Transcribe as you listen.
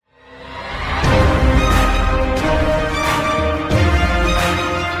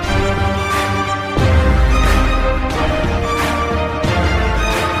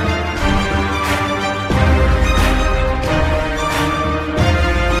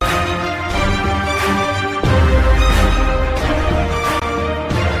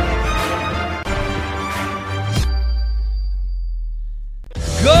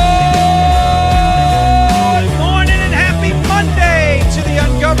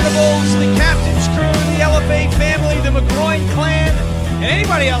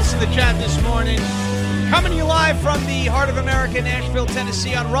the chat this morning. Coming to you live from the heart of America, Nashville,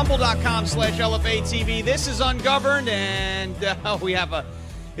 Tennessee, on rumble.com/LFA-TV. This is Ungoverned, and it's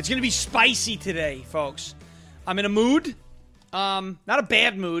going to be spicy today, folks. I'm in a mood. Not a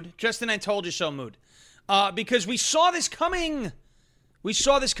bad mood, just an I told you so mood. Because we saw this coming.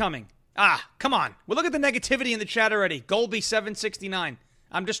 Come on. Well, look at the negativity in the chat already. Golby769.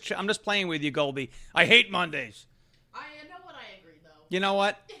 I'm just playing with you, Golby. I hate Mondays. I know what I agree, though. You know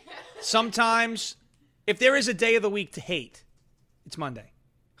what? Sometimes, if there is a day of the week to hate, it's Monday.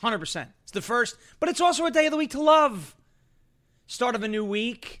 100%. It's the first, but it's also a day of the week to love. Start of a new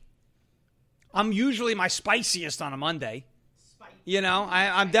week. I'm usually my spiciest on a Monday. You know,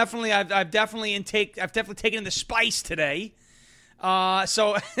 I've definitely taken in the spice today.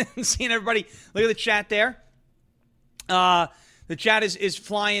 So seeing everybody, look at the chat there. The chat is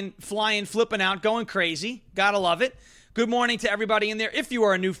flying, flipping out, going crazy. Gotta love it. Good morning to everybody in there. If you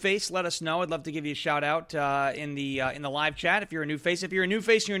are a new face, let us know. I'd love to give you a shout out in the live chat. If you're a new face, and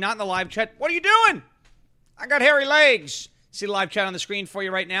you're not in the live chat, what are you doing? I got hairy legs. See the live chat on the screen for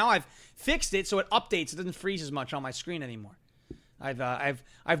you right now. I've fixed it so it updates. It doesn't freeze as much on my screen anymore. I've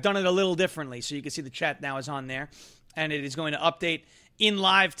done it a little differently, so you can see the chat now is on there, and it is going to update in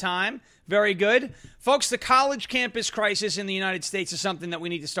live time. Very good. Folks, the college campus crisis in the United States is something that we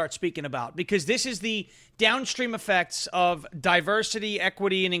need to start speaking about, because this is the downstream effects of diversity,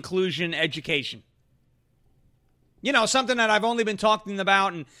 equity, and inclusion education. You know, something that I've only been talking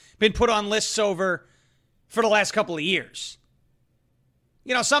about and been put on lists over for the last couple of years.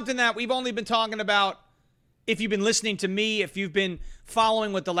 You know, something that we've only been talking about, if you've been listening to me, if you've been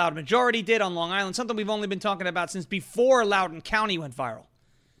following what the Loudon Majority did on Long Island, something we've only been talking about since before Loudoun County went viral.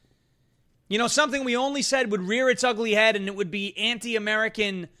 You know, something we only said would rear its ugly head, and it would be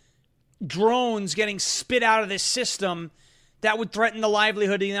anti-American drones getting spit out of this system that would threaten the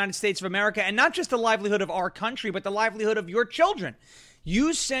livelihood of the United States of America, and not just the livelihood of our country, but the livelihood of your children.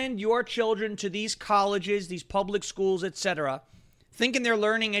 You send your children to these colleges, these public schools, etc., thinking they're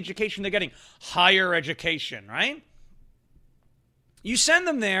learning education, they're getting higher education, right? You send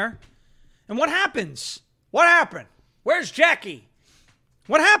them there, and what happens? What happened? Where's Jackie?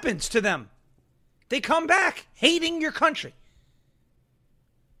 What happens to them? They come back hating your country.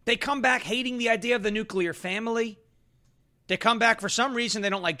 They come back hating the idea of the nuclear family. They come back for some reason they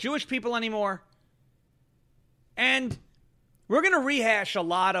don't like Jewish people anymore. And we're going to rehash a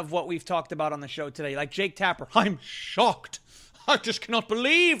lot of what we've talked about on the show today. Like Jake Tapper, I'm shocked. I just cannot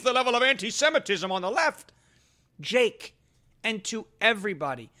believe the level of anti-Semitism on the left. Jake, and to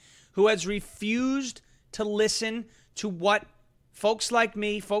everybody who has refused to listen to what folks like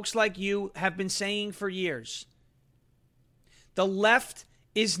me, folks like you have been saying for years. The left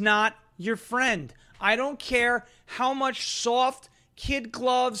is not your friend. I don't care how much soft kid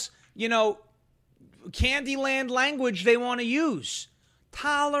gloves, Candyland language they want to use.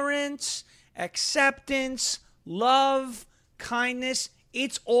 Tolerance, acceptance, love, kindness,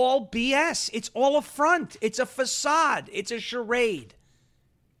 it's all BS. It's all a front. It's a facade. It's a charade.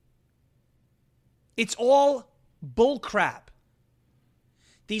 It's all bullcrap.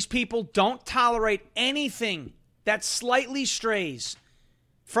 These people don't tolerate anything that slightly strays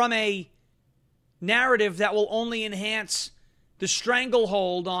from a narrative that will only enhance the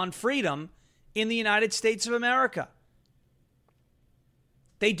stranglehold on freedom in the United States of America.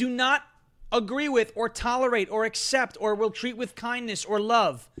 They do not agree with or tolerate or accept or will treat with kindness or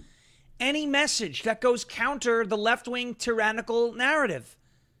love any message that goes counter the left-wing tyrannical narrative.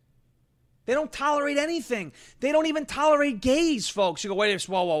 They don't tolerate anything. They don't even tolerate gays, folks. You go, wait,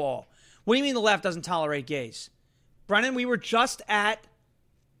 whoa. What do you mean the left doesn't tolerate gays? Brennan, we were just at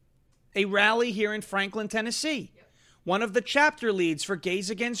a rally here in Franklin, Tennessee. Yep. One of the chapter leads for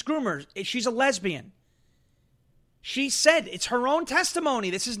Gays Against Groomers, she's a lesbian. She said, it's her own testimony.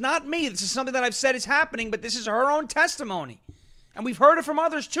 This is not me. This is something that I've said is happening, but this is her own testimony. And we've heard it from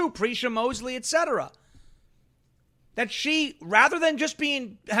others too, Prisha Mosley, etc. That she, rather than just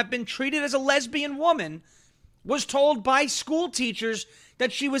have been treated as a lesbian woman, was told by school teachers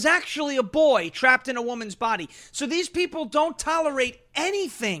that she was actually a boy trapped in a woman's body. So these people don't tolerate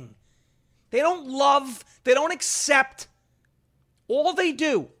anything. They don't love, they don't accept. All they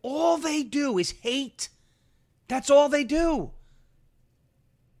do is hate. That's all they do.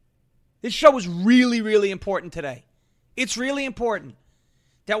 This show is really, really important today. It's really important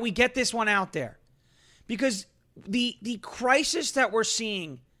that we get this one out there. Because the crisis that we're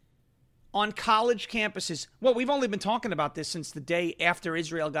seeing on college campuses, well, we've only been talking about this since the day after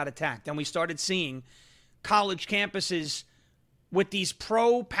Israel got attacked. And we started seeing college campuses with these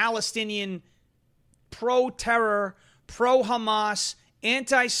pro-Palestinian, pro-terror, pro-Hamas,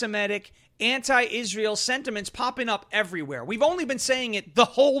 anti-Semitic, anti-Israel sentiments popping up everywhere. We've only been saying it the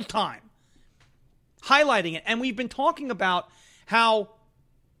whole time, highlighting it. And we've been talking about how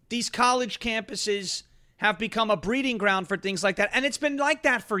these college campuses have become a breeding ground for things like that. And it's been like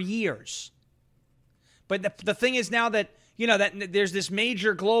that for years. But the thing is now that, that there's this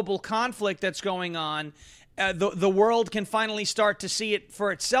major global conflict that's going on, the world can finally start to see it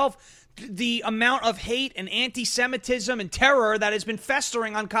for itself. The amount of hate and anti-Semitism and terror that has been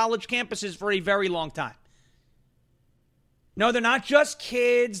festering on college campuses for a very long time. No, they're not just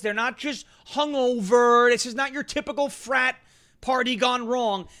kids. They're not just hungover. This is not your typical frat party gone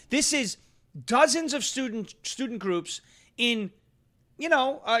wrong. This is dozens of student groups in,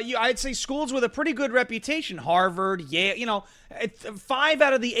 I'd say schools with a pretty good reputation. Harvard, Yale, 5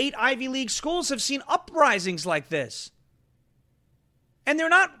 out of the 8 Ivy League schools have seen uprisings like this. And they're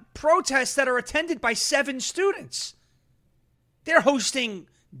not protests that are attended by 7 students. They're hosting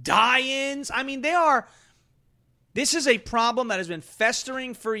die-ins. I mean, this is a problem that has been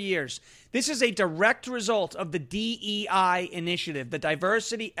festering for years. This is a direct result of the DEI initiative, the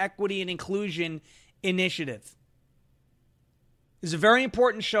Diversity, Equity, and Inclusion Initiative. This is a very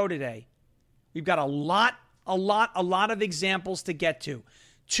important show today. We've got a lot of examples to get to.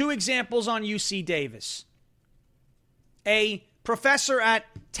 2 examples on UC Davis. A professor at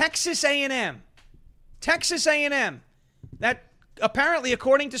Texas A&M, that apparently,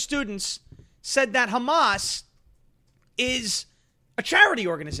 according to students, said that Hamas is a charity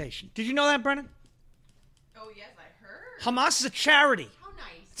organization. Did you know that, Brennan? Oh, yes, I heard. Hamas is a charity. How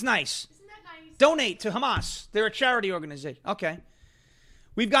nice. It's nice. Isn't that nice? Donate to Hamas. They're a charity organization. Okay.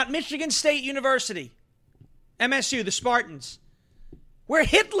 We've got Michigan State University, MSU, the Spartans. Where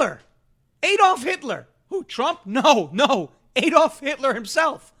Adolf Hitler. Who, Trump? No. Adolf Hitler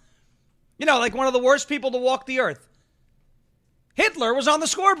himself. Like one of the worst people to walk the earth. Hitler was on the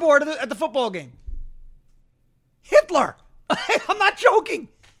scoreboard at the football game. Hitler! I'm not joking.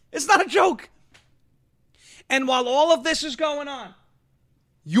 It's not a joke. And while all of this is going on,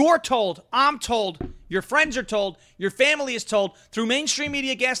 you're told, I'm told, your friends are told, your family is told, through mainstream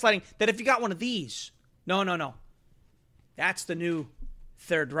media gaslighting, that if you got one of these, no. That's the new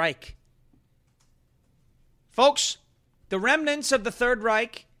Third Reich. Folks, the remnants of the Third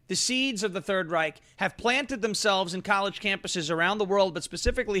Reich, the seeds of the Third Reich, have planted themselves in college campuses around the world, but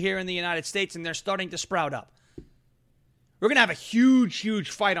specifically here in the United States, and they're starting to sprout up. We're going to have a huge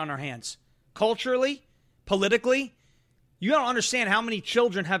fight on our hands. Culturally, politically, you don't understand how many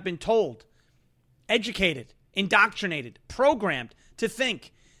children have been told, educated, indoctrinated, programmed to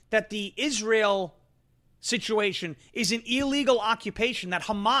think that the Israel situation is an illegal occupation, that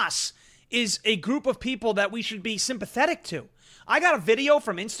Hamas is a group of people that we should be sympathetic to. I got a video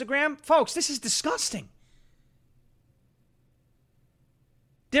from Instagram. Folks, this is disgusting.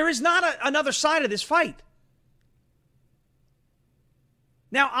 There is not another side of this fight.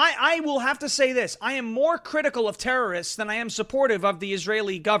 Now, I will have to say this. I am more critical of terrorists than I am supportive of the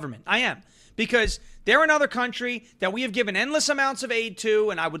Israeli government. I am. Because they're another country that we have given endless amounts of aid to,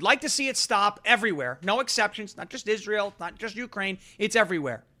 and I would like to see it stop everywhere. No exceptions. Not just Israel, not just Ukraine. It's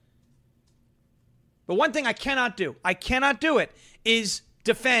everywhere. But one thing I cannot do it, is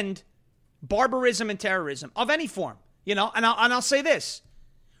defend barbarism and terrorism of any form. And I'll say this.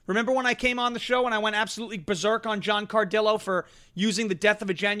 Remember when I came on the show and I went absolutely berserk on John Cardillo for using the death of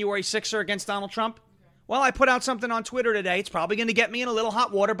a January 6er against Donald Trump? Well, I put out something on Twitter today. It's probably going to get me in a little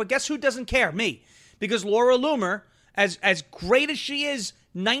hot water, but guess who doesn't care? Me. Because Laura Loomer, as great as she is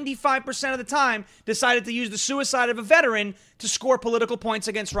 95% of the time, decided to use the suicide of a veteran to score political points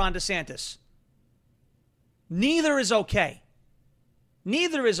against Ron DeSantis. Neither is okay.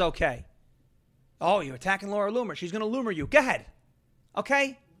 Oh, you're attacking Laura Loomer. She's going to Loomer you. Go ahead.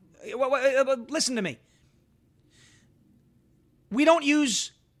 Okay? Listen to me. We don't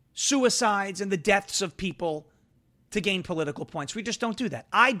use suicides and the deaths of people to gain political points. We just don't do that.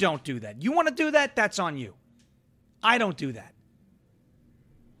 I don't do that. You want to do that? That's on you. I don't do that.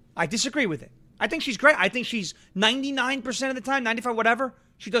 I disagree with it. I think she's great. I think she's 99% of the time, 95, whatever.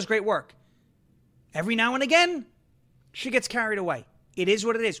 She does great work. Every now and again, she gets carried away. It is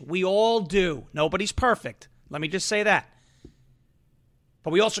what it is. We all do. Nobody's perfect. Let me just say that.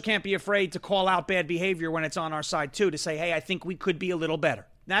 But we also can't be afraid to call out bad behavior when it's on our side, too, to say, hey, I think we could be a little better.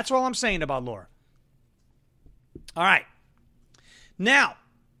 That's all I'm saying about Laura. All right. Now,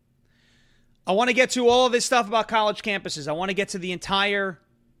 I want to get to all of this stuff about college campuses. I want to get to the entire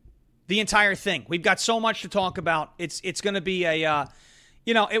thing. We've got so much to talk about. It's going to be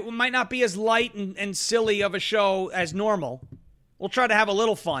it might not be as light and silly of a show as normal. We'll try to have a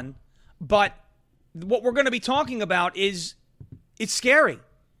little fun. But what we're going to be talking about is It's scary.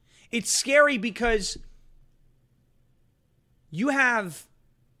 It's scary because you have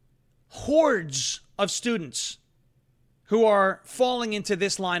hordes of students who are falling into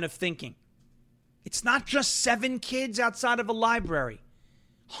this line of thinking. It's not just 7 kids outside of a library.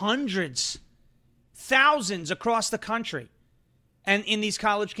 Hundreds, thousands across the country and in these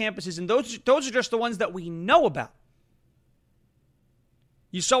college campuses. And those are just the ones that we know about.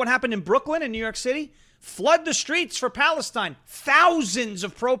 You saw what happened in Brooklyn and New York City? Flood the streets for Palestine. Thousands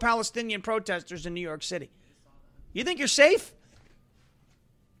of pro-Palestinian protesters in New York City. You think you're safe?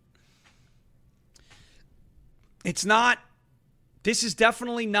 It's not. This is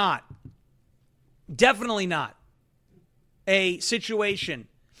definitely not a situation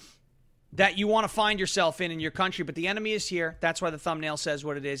that you want to find yourself in your country. But the enemy is here. That's why the thumbnail says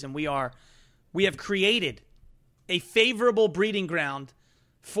what it is. And we have created a favorable breeding ground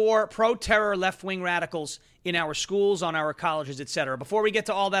for pro-terror left-wing radicals in our schools, on our colleges, etc. Before we get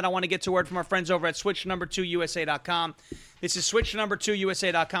to all that, I want to get to a word from our friends over at switch2usa.com. This is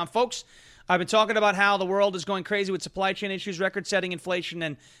switch2usa.com. Folks, I've been talking about how the world is going crazy with supply chain issues, record-setting inflation,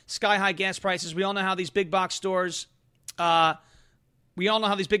 and sky-high gas prices. We all know how these big box stores were allowed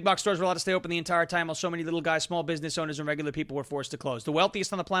to stay open the entire time while so many little guys, small business owners, and regular people were forced to close. The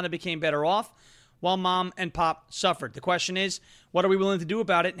wealthiest on the planet became better off, while mom and pop suffered. The question is, what are we willing to do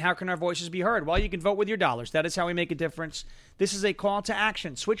about it, and how can our voices be heard? Well, you can vote with your dollars. That is how we make a difference. This is a call to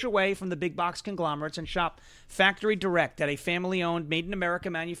action. Switch away from the big box conglomerates and shop factory direct at a family-owned, made-in-America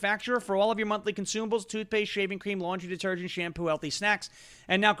manufacturer for all of your monthly consumables: toothpaste, shaving cream, laundry detergent, shampoo, healthy snacks,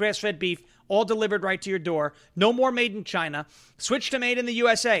 and now grass-fed beef, all delivered right to your door. No more made in China. Switch to made in the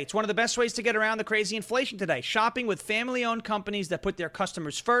USA. It's one of the best ways to get around the crazy inflation today. Shopping with family-owned companies that put their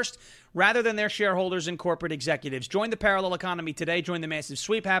customers first rather than their shareholders and corporate executives. Join the parallel economy today. Join the massive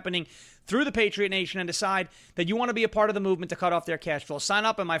sweep happening through the Patriot Nation and decide that you want to be a part of the movement to cut off their cash flow. Sign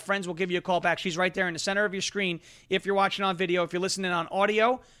up and my friends will give you a call back. She's right there in the center of your screen if you're watching on video. If you're listening on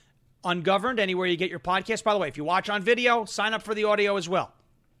audio, Ungoverned, anywhere you get your podcast. By the way, if you watch on video, sign up for the audio as well.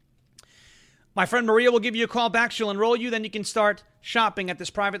 My friend Maria will give you a call back. She'll enroll you. Then you can start shopping at this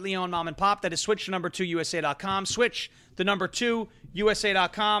privately owned mom and pop. That is switch2usa.com. Switch the number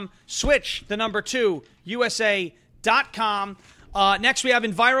 2usa.com. Switch the number 2usa.com. Next, we have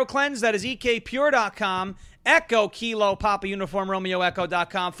EnviroCleanse. That is ekpure.com. Echo Kilo Papa Uniform Romeo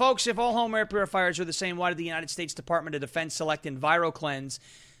Echo.com. Folks, if all home air purifiers are the same, why did the United States Department of Defense select EnviroCleanse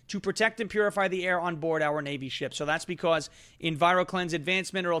to protect and purify the air on board our Navy ships? So that's because EnviroCleanse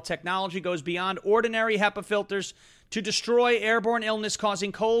advanced mineral technology goes beyond ordinary HEPA filters to destroy airborne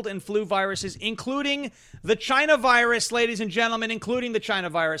illness-causing cold and flu viruses, including the China virus, ladies and gentlemen, including the China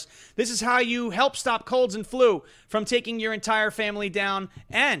virus. This is how you help stop colds and flu from taking your entire family down,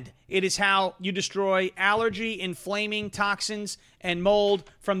 and it is how you destroy allergy, inflaming toxins, and mold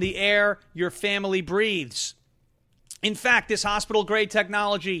from the air your family breathes. In fact, this hospital-grade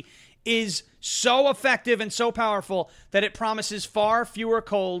technology is so effective and so powerful that it promises far fewer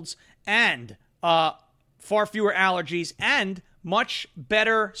colds and far fewer allergies and much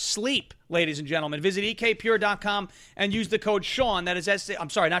better sleep, ladies and gentlemen. Visit ekpure.com and use the code Sean. That is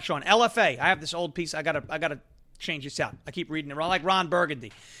LFA. I have this old piece. I gotta change this out. I keep reading it wrong, like Ron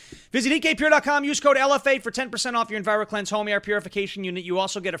Burgundy. Visit ekpure.com. Use code LFA for 10% off your EnviroCleanse home air purification unit. You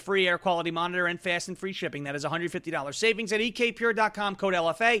also get a free air quality monitor and fast and free shipping. That is $150 savings at ekpure.com. Code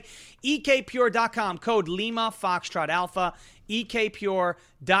LFA. ekpure.com. Code Lima Foxtrot Alpha.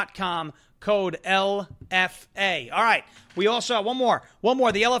 ekpure.com. Code LFA. All right. We also have one more. The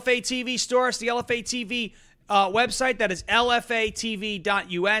LFA TV store. It's the LFA TV website. That is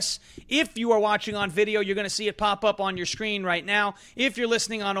lfatv.us. If you are watching on video, you're going to see it pop up on your screen right now. If you're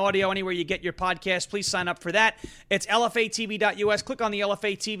listening on audio, anywhere you get your podcast, please sign up for that. It's lfatv.us. Click on the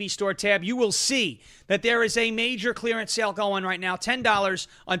LFA TV store tab. You will see that there is a major clearance sale going right now. $10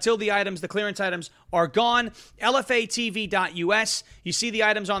 until the clearance items are gone. lfatv.us. You see the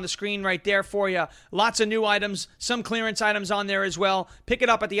items on the screen right there for you. Lots of new items, some clearance items on there as well. Pick it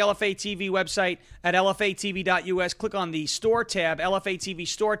up at the LFA TV website at lfatv.us. Click on the store tab, LFA TV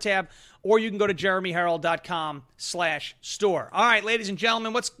store tab, or you can go to jeremyherald.com/store. All right, ladies and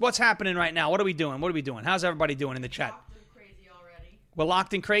gentlemen, what's happening right now? What are we doing? How's everybody doing in the chat? Blocked and crazy already. We're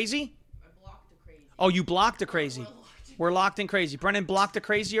locked in crazy? I blocked the crazy. Oh, you blocked the crazy. We're locked in crazy. Brennan blocked the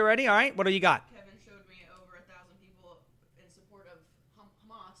crazy already? All right, what do you got? Kevin showed me over 1,000 people in support of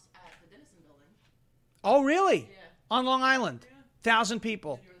Hamas at the Denison building. Oh, really? Yeah. On Long Island? Yeah. 1,000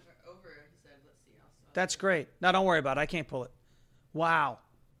 people. He was over, he said, let's see how. That's great. No, don't worry about it. I can't pull it. Wow.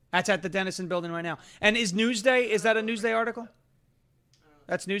 That's at the Denison building right now. And is that a Newsday article?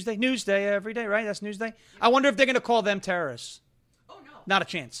 That's Newsday? Newsday every day, right? That's Newsday? I wonder if they're going to call them terrorists. Not a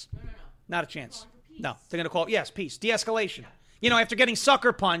chance. No. Not a chance. Calling for peace. No, they're going to call, yes, peace, de-escalation. After getting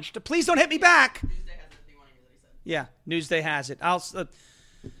sucker punched, please don't hit me back. Tuesday has it at 1 that he said. Yeah, Newsday has it. I'll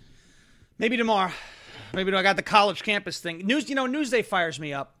maybe tomorrow. Maybe I got the college campus thing. Newsday fires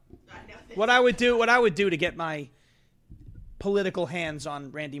me up. I know. What I would do to get my political hands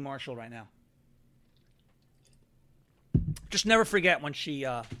on Randy Marshall right now. Just never forget when she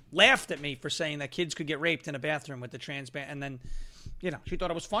laughed at me for saying that kids could get raped in a bathroom with the trans band, and then, she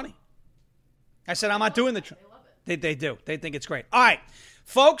thought it was funny. I said, I'm not doing the. They love it. They do. They think it's great. All right,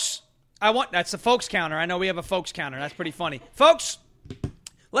 folks. That's the folks counter. I know we have a folks counter. That's pretty funny, folks.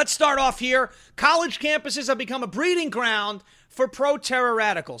 Let's start off here. College campuses have become a breeding ground for pro-terror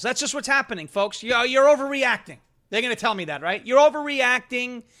radicals. That's just what's happening, folks. You're overreacting. They're going to tell me that, right? You're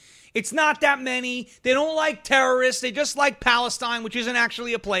overreacting. It's not that many. They don't like terrorists. They just like Palestine, which isn't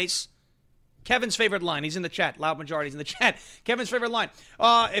actually a place. Kevin's favorite line. He's in the chat. Loud majority's in the chat. Kevin's favorite line.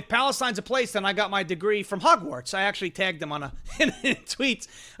 If Palestine's a place, then I got my degree from Hogwarts. I actually tagged him in tweets.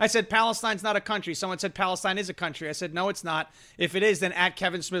 I said, Palestine's not a country. Someone said Palestine is a country. I said, no, it's not. If it is, then at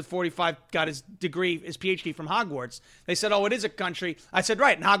Kevin Smith 45 got his degree, his PhD from Hogwarts. They said, oh, it is a country. I said,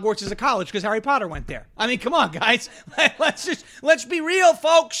 right, and Hogwarts is a college because Harry Potter went there. I mean, come on, guys. Let's be real,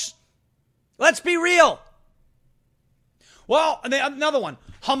 folks. Let's be real. Well, another one.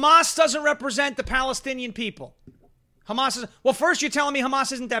 Hamas doesn't represent the Palestinian people. First you're telling me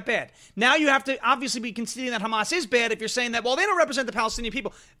Hamas isn't that bad. Now you have to obviously be conceding that Hamas is bad if you're saying that, well, they don't represent the Palestinian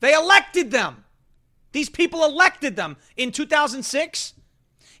people. They elected them. These people elected them in 2006.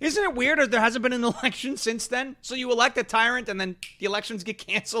 Isn't it weird that there hasn't been an election since then? So you elect a tyrant and then the elections get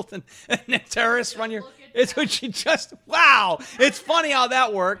canceled and terrorists run your... It's what you just... Wow. It's funny how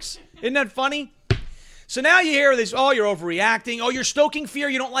that works. Isn't that funny? So now you hear this, oh, you're overreacting. Oh, you're stoking fear.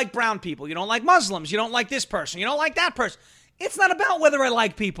 You don't like brown people. You don't like Muslims. You don't like this person. You don't like that person. It's not about whether I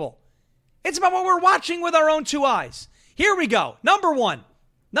like people. It's about what we're watching with our own two eyes. Here we go. Number one.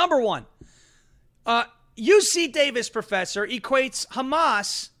 UC Davis professor equates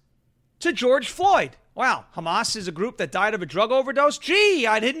Hamas to George Floyd. Wow, Hamas is a group that died of a drug overdose? Gee,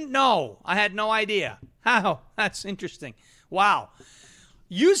 I didn't know. I had no idea. How? That's interesting. Wow.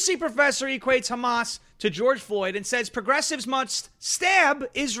 UC professor equates Hamas to George Floyd and says progressives must stab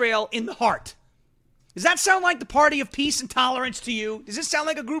Israel in the heart. Does that sound like the party of peace and tolerance to you? Does this sound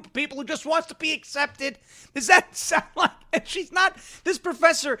like a group of people who just wants to be accepted? Does that sound like... And this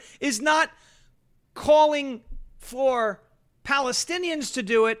professor is not calling for Palestinians to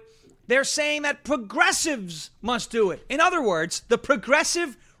do it. They're saying that progressives must do it. In other words, the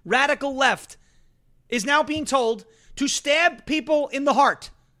progressive radical left is now being told to stab people in the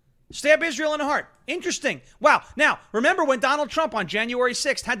heart. Stab Israel in the heart. Interesting. Wow. Now, remember when Donald Trump on January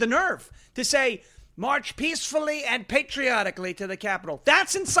 6th had the nerve to say, march peacefully and patriotically to the Capitol.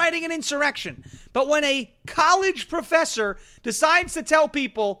 That's inciting an insurrection. But when a college professor decides to tell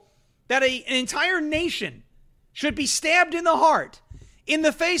people that an entire nation should be stabbed in the heart in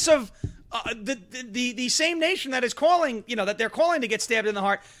the face of the same nation that is calling, that they're calling to get stabbed in the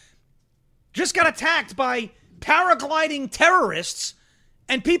heart, just got attacked by paragliding terrorists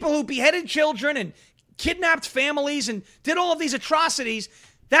and people who beheaded children and kidnapped families and did all of these atrocities,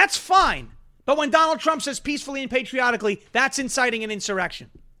 that's fine. But when Donald Trump says peacefully and patriotically, that's inciting an insurrection.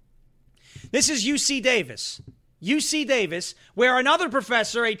 This is UC Davis. UC Davis, where another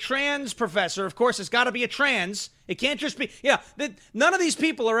professor, a trans professor, of course, it's got to be a trans. It can't just be, none of these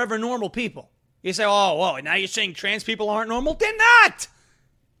people are ever normal people. You say, oh, now you're saying trans people aren't normal? They're not.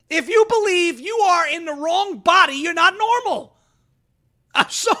 If you believe you are in the wrong body, you're not normal. I'm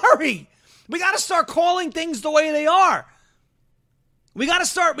sorry. We got to start calling things the way they are. We got to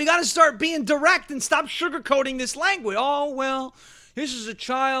start being direct and stop sugarcoating this language. Oh, well, this is a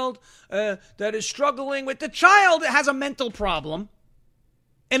child that is struggling with... The child has a mental problem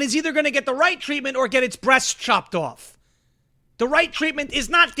and is either going to get the right treatment or get its breast chopped off. The right treatment is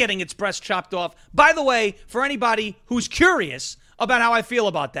not getting its breast chopped off. By the way, for anybody who's curious about how I feel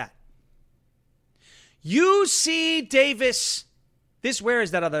about that. UC Davis... Where is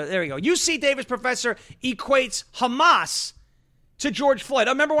that other... There we go. UC Davis professor equates Hamas to George Floyd.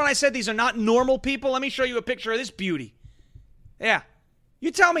 Remember when I said these are not normal people? Let me show you a picture of this beauty. Yeah. You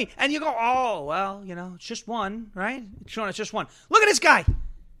tell me, and you go, oh, well, it's just one, right? Sean, it's just one. Look at this guy.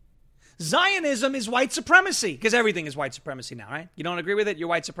 Zionism is white supremacy, because everything is white supremacy now, right? You don't agree with it? You're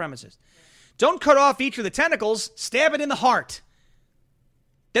white supremacist. Don't cut off each of the tentacles. Stab it in the heart.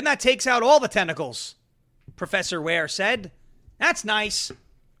 Then that takes out all the tentacles, Professor Ware said. That's nice.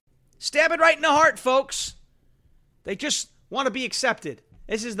 Stab it right in the heart, folks. They just want to be accepted.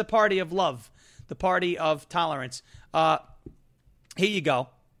 This is the party of love, the party of tolerance. Here you go.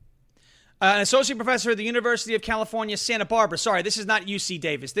 An associate professor at the University of California, Santa Barbara. Sorry, this is not UC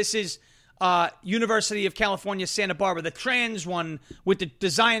Davis. This is University of California, Santa Barbara. The trans one with the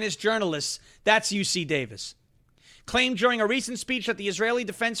Zionist journalists, that's UC Davis. Claimed during a recent speech that the Israeli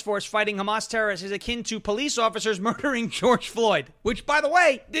Defense Force fighting Hamas terrorists is akin to police officers murdering George Floyd, which, by the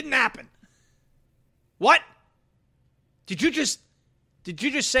way, didn't happen. What? Did you just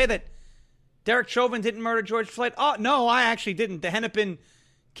say that Derek Chauvin didn't murder George Floyd? Oh, no, I actually didn't. The Hennepin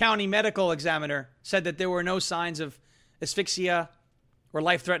County medical examiner said that there were no signs of asphyxia or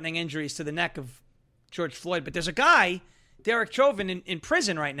life-threatening injuries to the neck of George Floyd. But there's a guy, Derek Chauvin, in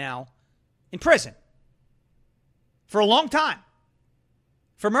prison right now, in prison, for a long time,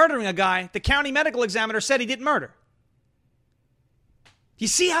 for murdering a guy the county medical examiner said he didn't murder. You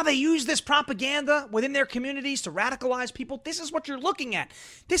see how they use this propaganda within their communities to radicalize people? This is what you're looking at.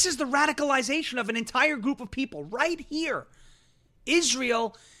 This is the radicalization of an entire group of people right here.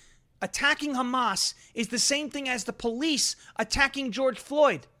 Israel attacking Hamas is the same thing as the police attacking George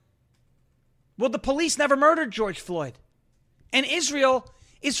Floyd. Well, the police never murdered George Floyd. And Israel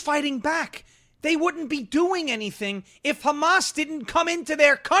is fighting back. They wouldn't be doing anything if Hamas didn't come into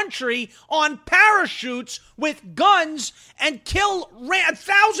their country on parachutes with guns and kill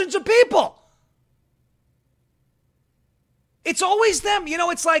thousands of people. It's always them. You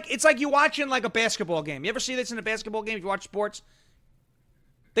know, it's like you watching like a basketball game. You ever see this in a basketball game if you watch sports?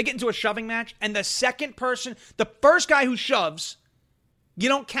 They get into a shoving match, and the first guy who shoves, you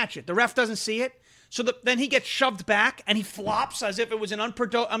don't catch it. The ref doesn't see it. So then he gets shoved back, and he flops as if it was an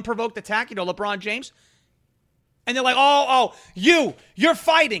unprovoked attack. You know, LeBron James. And they're like, you're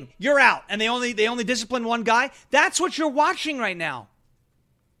fighting. You're out. And they only discipline one guy. That's what you're watching right now.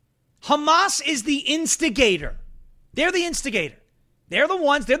 Hamas is the instigator. They're the instigator. They're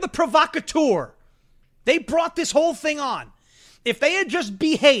the provocateur. They brought this whole thing on. If they had just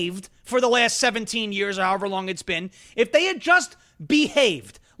behaved for the last 17 years or however long it's been, if they had just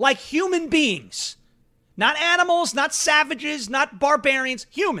behaved like human beings, not animals, not savages, not barbarians,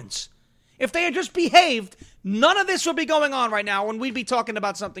 humans. If they had just behaved, none of this would be going on right now, and we'd be talking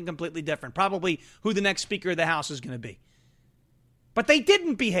about something completely different, probably who the next Speaker of the House is going to be. But they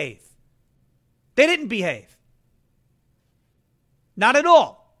didn't behave. They didn't behave. Not at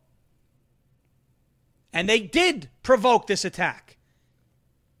all. And they did provoke this attack.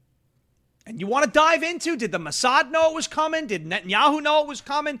 And you want to dive into, did the Mossad know it was coming? Did Netanyahu know it was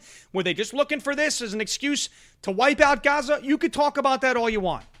coming? Were they just looking for this as an excuse to wipe out Gaza? You could talk about that all you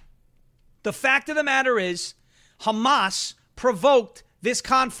want. The fact of the matter is, Hamas provoked this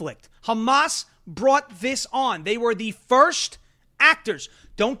conflict. Hamas brought this on. They were the first actors.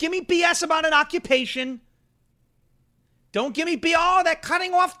 Don't give me BS about an occupation. Don't give me they're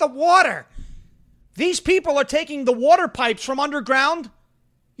cutting off the water. These people are taking the water pipes from underground,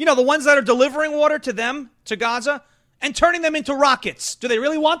 you know, the ones that are delivering water to them, to Gaza, and turning them into rockets. Do they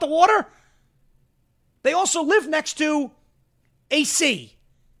really want the water? They also live next to a sea.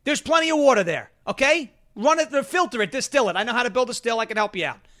 There's plenty of water there, okay? Run it, filter it, distill it. I know how to build a still. I can help you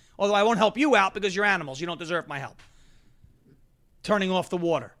out. Although I won't help you out because you're animals. You don't deserve my help. Turning off the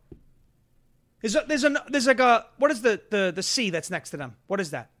water. There's like a, what is the sea that's next to them? What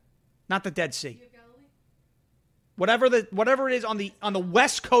is that? Not the Dead Sea. Whatever it is on the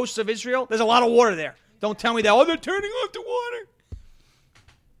west coast of Israel, there's a lot of water there. Don't tell me that, they're turning off the water.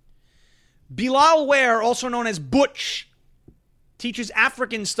 Bilal Ware, also known as Butch, teaches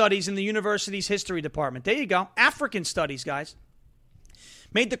African studies in the university's history department. There you go. African studies, guys.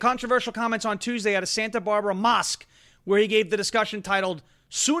 Made the controversial comments on Tuesday at a Santa Barbara mosque where he gave the discussion titled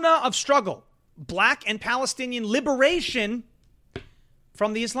Sunnah of Struggle, Black and Palestinian Liberation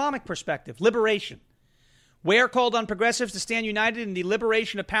from the Islamic Perspective. Liberation. Ware called on progressives to stand united in the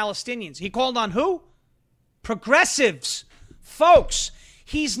liberation of Palestinians. He called on who? Progressives. Folks,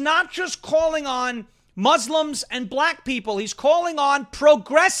 he's not just calling on Muslims and black people. He's calling on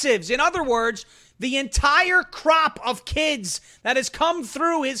progressives. In other words, the entire crop of kids that has come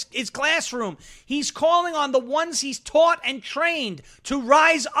through his classroom. He's calling on the ones he's taught and trained to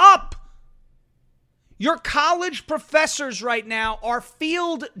rise up. Your college professors right now are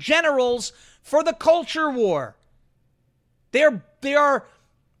field generals for the culture war. They are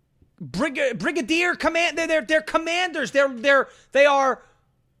brigadier command. They're commanders. They are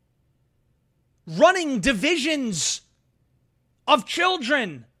running divisions of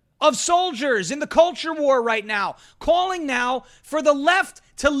children, of soldiers in the culture war right now, calling now for the left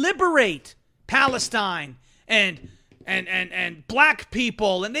to liberate Palestine and black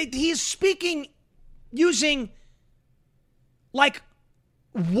people. And he's speaking using like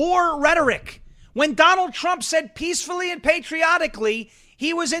war rhetoric, When Donald Trump said peacefully and patriotically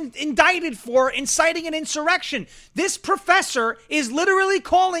he was indicted for inciting an insurrection. This professor is literally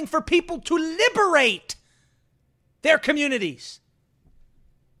calling for people to liberate their communities.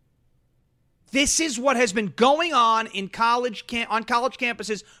 This is what has been going on on college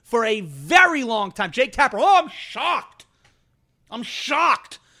campuses for a very long time. Jake Tapper, I'm shocked. I'm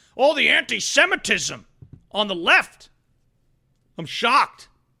shocked. All the anti-Semitism on the left. I'm shocked.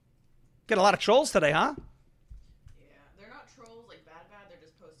 Got a lot of trolls today, huh? Yeah, they're not trolls like bad. They're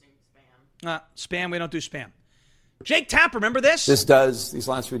just posting spam. Spam, we don't do spam. Jake Tapper, remember this? These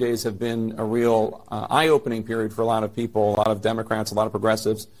last few days have been a real eye-opening period for a lot of people, a lot of Democrats, a lot of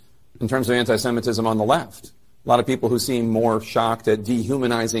progressives, in terms of anti-Semitism on the left. A lot of people who seem more shocked at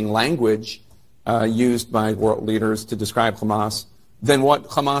dehumanizing language used by world leaders to describe Hamas than what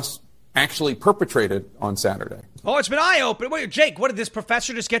Hamas actually perpetrated on Saturday. Oh, it's been eye-opening. Wait, Jake, what did this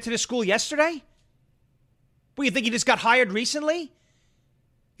professor just get to this school yesterday? What, you think he just got hired recently?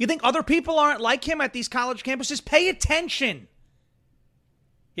 You think other people aren't like him at these college campuses? Pay attention.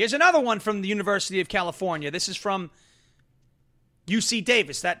 Here's another one from the University of California. This is from UC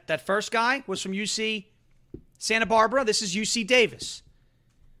Davis. That first guy was from UC Santa Barbara. This is UC Davis.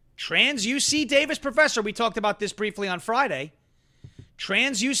 Trans UC Davis professor. We talked about this briefly on Friday.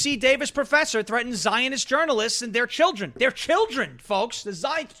 Trans UC Davis professor threatens Zionist journalists and their children. Their children, folks. The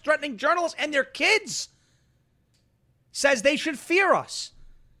Zionists threatening journalists and their kids. Says they should fear us.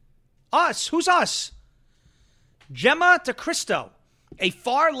 Us? Who's us? Gemma DeCristo, a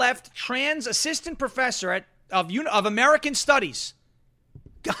far-left trans assistant professor of American Studies.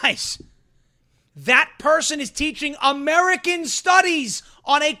 Guys, that person is teaching American Studies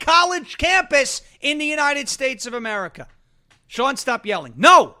on a college campus in the United States of America. Sean, stop yelling.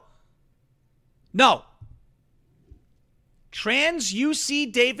 No. Trans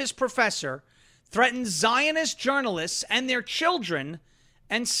UC Davis professor threatens Zionist journalists and their children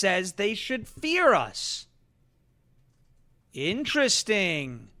and says they should fear us.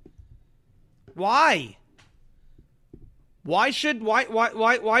 Interesting. Why? Why should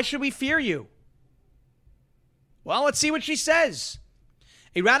we fear you? Well, let's see what she says.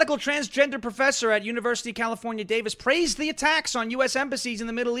 A radical transgender professor at University of California, Davis, praised the attacks on U.S. embassies in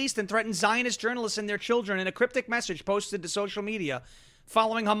the Middle East and threatened Zionist journalists and their children in a cryptic message posted to social media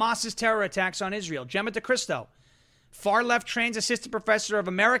following Hamas's terror attacks on Israel. Gemma DeCristo, far-left trans assistant professor of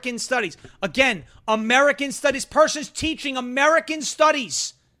American Studies. Again, American Studies. Person's teaching American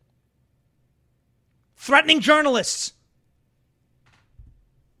Studies. Threatening journalists.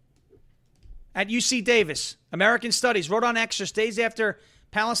 At UC Davis, American Studies wrote on X just days after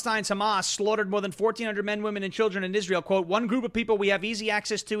Palestine's Hamas slaughtered more than 1,400 men, women, and children in Israel. Quote, one group of people we have easy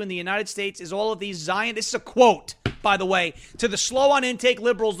access to in the United States is all of these Zion. This is a quote, by the way, to the slow on intake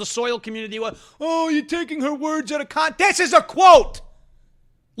liberals, the soil community. Oh, you're taking her words out of context. This is a quote.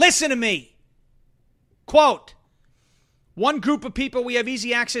 Listen to me. Quote, one group of people we have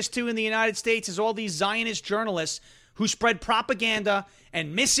easy access to in the United States is all these Zionist journalists who spread propaganda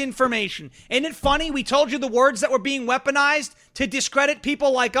and misinformation. Isn't it funny? We told you the words that were being weaponized to discredit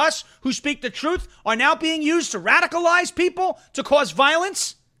people like us who speak the truth are now being used to radicalize people, to cause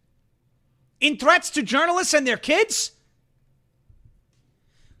violence in threats to journalists and their kids.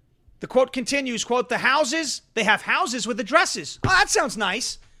 The quote continues, quote, they have houses with addresses. Oh, that sounds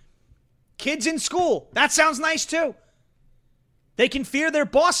nice. Kids in school, that sounds nice too. They can fear their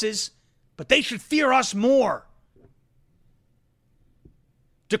bosses, but they should fear us more.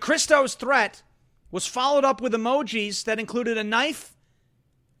 DeCristo's threat was followed up with emojis that included a knife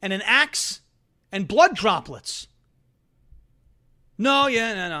and an axe and blood droplets. No.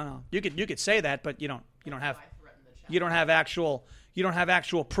 You could say that, but you don't have actual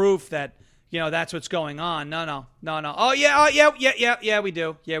proof that that's what's going on. No. Oh yeah, we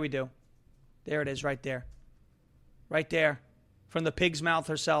do. Yeah, we do. There it is, right there, from the pig's mouth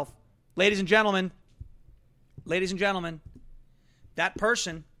herself, ladies and gentlemen. That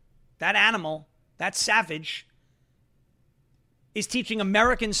person, that animal, that savage is teaching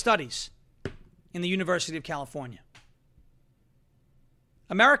American Studies in the University of California.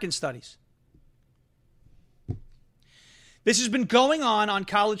 American Studies. This has been going on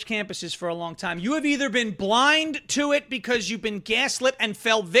college campuses for a long time. You have either been blind to it because you've been gaslit and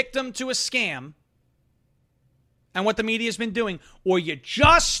fell victim to a scam and what the media has been doing, or you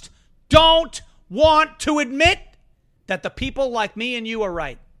just don't want to admit that the people like me and you are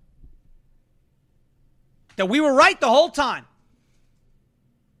right. That we were right the whole time.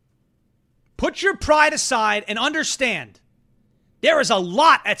 Put your pride aside and understand there is a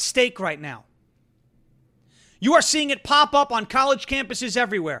lot at stake right now. You are seeing it pop up on college campuses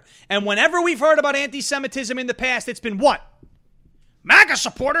everywhere. And whenever we've heard about anti-Semitism in the past, it's been what? MAGA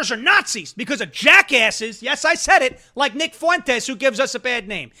supporters are Nazis because of jackasses, yes, I said it, like Nick Fuentes, who gives us a bad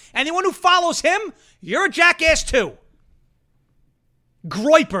name. Anyone who follows him, you're a jackass too.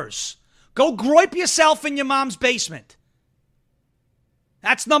 Groipers. Go groip yourself in your mom's basement.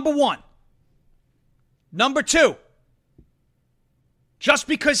 That's number one. Number two, just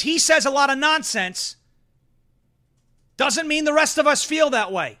because he says a lot of nonsense doesn't mean the rest of us feel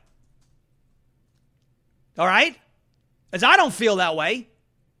that way. All right? As I don't feel that way.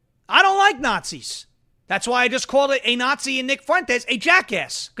 I don't like Nazis. That's why I just called it a Nazi and Nick Fuentes a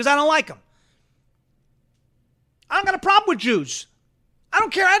jackass, because I don't like him. I don't got a problem with Jews. I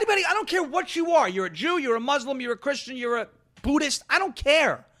don't care anybody. I don't care what you are. You're a Jew, you're a Muslim, you're a Christian, you're a Buddhist. I don't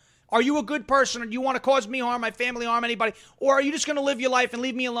care. Are you a good person, or do you want to cause me harm, my family harm, anybody? Or are you just going to live your life and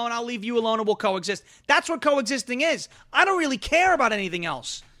leave me alone? I'll leave you alone and we'll coexist. That's what coexisting is. I don't really care about anything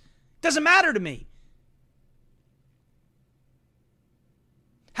else. It doesn't matter to me.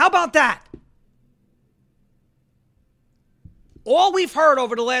 How about that? All we've heard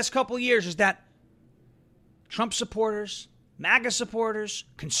over the last couple of years is that Trump supporters, MAGA supporters,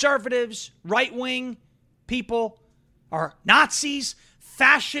 conservatives, right-wing people are Nazis,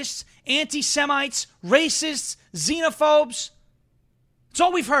 fascists, anti-Semites, racists, xenophobes. That's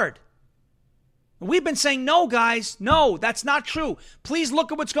all we've heard. We've been saying, no, guys, no, that's not true. Please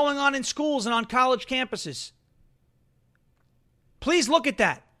look at what's going on in schools and on college campuses. Please look at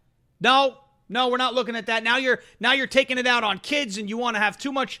that. No, we're not looking at that. Now you're taking it out on kids and you want to have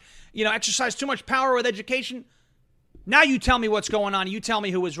too much, exercise too much power with education. Now you tell me what's going on. You tell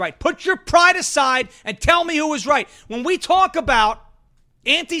me who was right. Put your pride aside and tell me who was right. When we talk about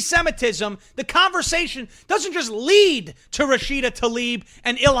anti-Semitism, the conversation doesn't just lead to Rashida Tlaib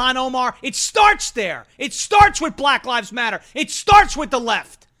and Ilhan Omar. It starts there. It starts with Black Lives Matter. It starts with the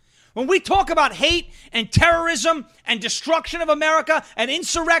left. When we talk about hate and terrorism and destruction of America and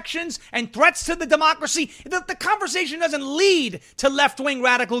insurrections and threats to the democracy, the conversation doesn't lead to left-wing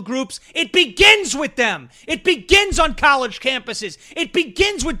radical groups. It begins with them. It begins on college campuses. It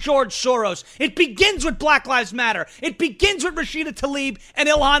begins with George Soros. It begins with Black Lives Matter. It begins with Rashida Tlaib and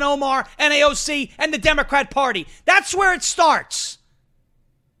Ilhan Omar and AOC and the Democrat Party. That's where it starts.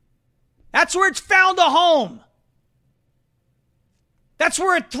 That's where it's found a home. That's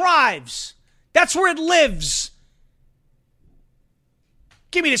where it thrives. That's where it lives.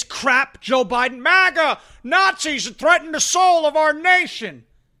 Give me this crap, Joe Biden. MAGA, Nazis threaten the soul of our nation.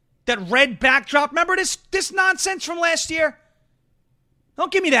 That red backdrop. Remember this nonsense from last year?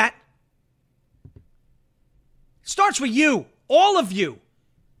 Don't give me that. It starts with you. All of you.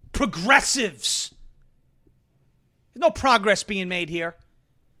 Progressives. There's no progress being made here.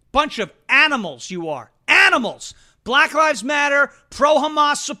 Bunch of animals you are. Animals. Black Lives Matter,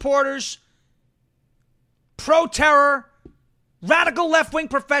 pro-Hamas supporters, pro-terror, radical left-wing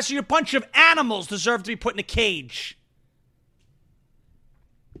professor. You're a bunch of animals deserve to be put in a cage.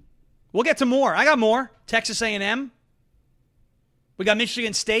 We'll get to more. I got more. Texas A&M. We got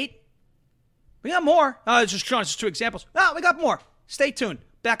Michigan State. We got more. It's just two examples. No, we got more. Stay tuned.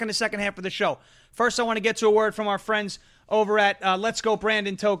 Back in the second half of the show. First, I want to get to a word from our friends over at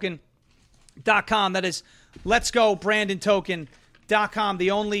letsgobrandontoken.com. That is letsgobrandontoken.com,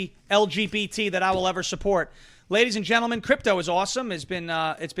 the only LGBT that I will ever support. Ladies and gentlemen, crypto is awesome. It's been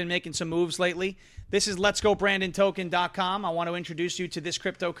making some moves lately. This is letsgobrandontoken.com. I want to introduce you to this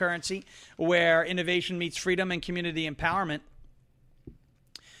cryptocurrency where innovation meets freedom and community empowerment.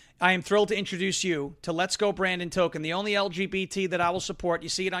 I am thrilled to introduce you to Let's Go Brandon Token, the only LGBT that I will support. You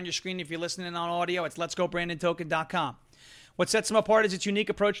see it on your screen if you're listening on audio. It's letsgobrandontoken.com. What sets them apart is its unique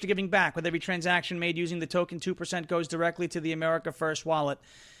approach to giving back. With every transaction made using the token, 2% goes directly to the America First wallet.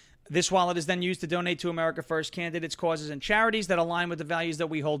 This wallet is then used to donate to America First candidates, causes, and charities that align with the values that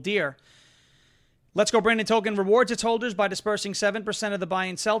we hold dear. Let's Go Brandon Token rewards its holders by dispersing 7% of the buy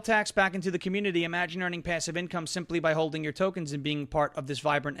and sell tax back into the community. Imagine earning passive income simply by holding your tokens and being part of this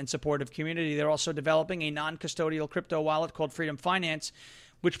vibrant and supportive community. They're also developing a non-custodial crypto wallet called Freedom Finance,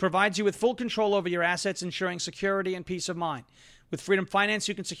 which provides you with full control over your assets, ensuring security and peace of mind. With Freedom Finance,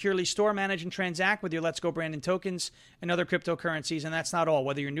 you can securely store, manage, and transact with your Let's Go Brandon tokens and other cryptocurrencies. And that's not all.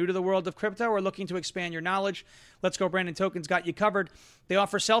 Whether you're new to the world of crypto or looking to expand your knowledge, Let's Go Brandon Tokens got you covered. They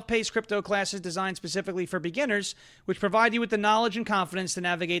offer self-paced crypto classes designed specifically for beginners, which provide you with the knowledge and confidence to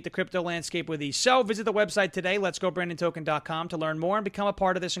navigate the crypto landscape with ease. So visit the website today, letsgobrandontoken.com, to learn more and become a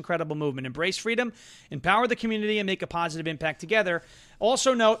part of this incredible movement. Embrace freedom, empower the community, and make a positive impact together.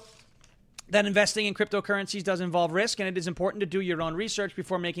 Also note, that investing in cryptocurrencies does involve risk, and it is important to do your own research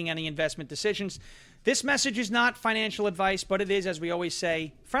before making any investment decisions. This message is not financial advice, but it is, as we always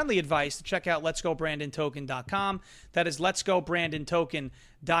say, friendly advice to check out letsgobrandontoken.com. That is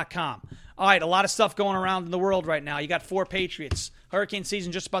letsgobrandontoken.com. All right, a lot of stuff going around in the world right now. You got 4 Patriots. Hurricane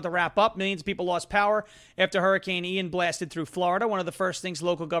season just about to wrap up. Millions of people lost power after Hurricane Ian blasted through Florida. One of the first things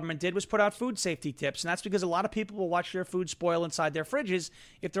local government did was put out food safety tips, and that's because a lot of people will watch their food spoil inside their fridges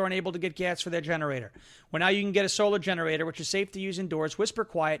if they're unable to get gas for their generator. Well, now you can get a solar generator, which is safe to use indoors, whisper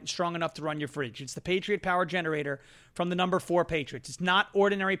quiet, and strong enough to run your fridge. It's the Patriot Power Generator from the number 4 Patriots. It's not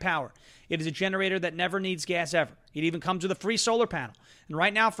ordinary power. It is a generator that never needs gas ever. It even comes with a free solar panel. And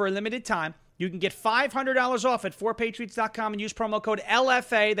right now, for a limited time, you can get $500 off at 4patriots.com and use promo code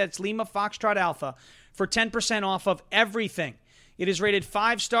LFA, that's Lima Foxtrot Alpha, for 10% off of everything. It is rated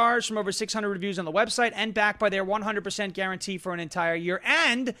 5 stars from over 600 reviews on the website and backed by their 100% guarantee for an entire year.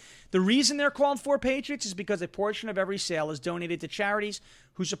 And the reason they're called 4 Patriots is because a portion of every sale is donated to charities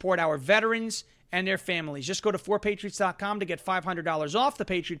who support our veterans and their families. Just go to 4patriots.com to get $500 off the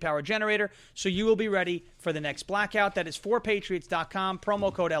Patriot Power Generator so you will be ready for the next blackout. That is 4patriots.com,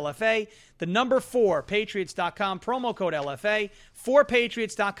 promo code LFA. The number 4, patriots.com, promo code LFA.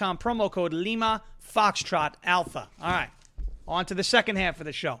 4patriots.com, promo code Lima Foxtrot Alpha. All right, on to the second half of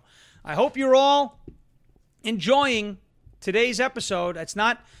the show. I hope you're all enjoying today's episode. It's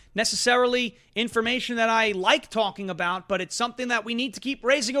not necessarily information that I like talking about, but it's something that we need to keep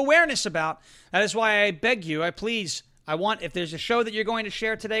raising awareness about. That is why I beg you, I want, if there's a show that you're going to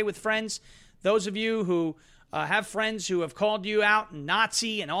share today with friends, those of you who have friends who have called you out and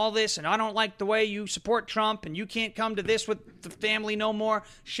Nazi and all this, and I don't like the way you support Trump, and you can't come to this with the family no more,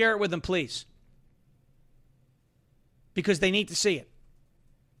 share it with them, please. Because they need to see it.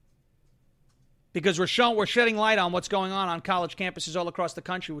 Because we're shedding light on what's going on college campuses all across the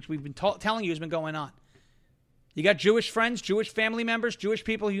country, which we've been telling you has been going on. You got Jewish friends, Jewish family members, Jewish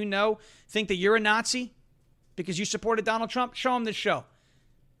people you know think that you're a Nazi because you supported Donald Trump. Show them this show.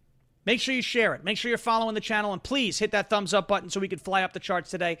 Make sure you share it. Make sure you're following the channel, and please hit that thumbs up button so we can fly up the charts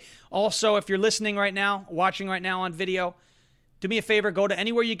today. Also, if you're listening right now, watching right now on video, do me a favor, go to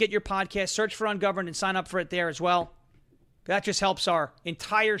anywhere you get your podcast, search for Ungoverned, and sign up for it there as well. That just helps our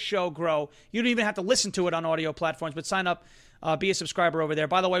entire show grow. You don't even have to listen to it on audio platforms, but sign up, be a subscriber over there.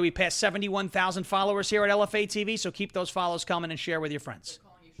 By the way, we passed 71,000 followers here at LFA TV, so keep those follows coming and share with your friends. They're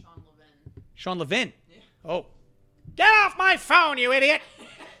calling you Sean Levin. Sean Levin? Yeah. Oh. Get off my phone, you idiot! They're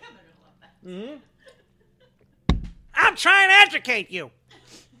gonna love that. I'm trying to educate you.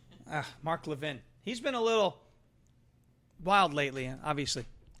 Mark Levin. He's been a little wild lately, obviously.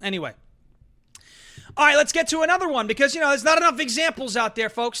 Anyway. All right, let's get to another one because, there's not enough examples out there,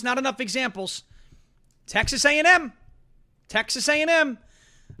 folks. Not enough examples. Texas A&M. Texas A&M.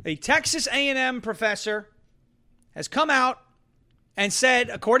 A Texas A&M professor has come out and said,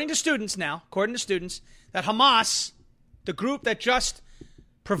 according to students, that Hamas, the group that just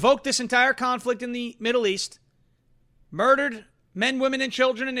provoked this entire conflict in the Middle East, murdered men, women, and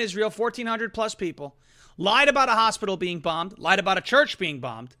children in Israel, 1,400 plus people, lied about a hospital being bombed, lied about a church being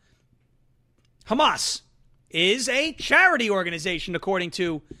bombed. Hamas is a charity organization, according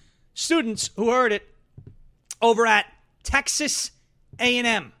to students who heard it over at Texas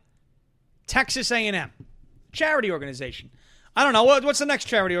A&M. Texas A&M. Charity organization. I don't know. What's the next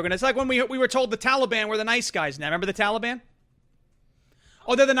charity organization? It's like when we were told the Taliban were the nice guys now. Remember the Taliban?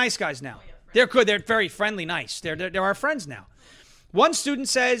 Oh, they're the nice guys now. They're good. They're very friendly, nice. They're our friends now. One student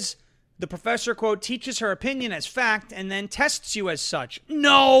says the professor, quote, teaches her opinion as fact and then tests you as such.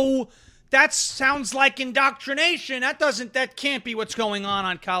 No! That sounds like indoctrination. That can't be what's going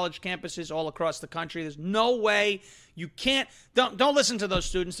on college campuses all across the country. There's no way. You can't. Don't listen to those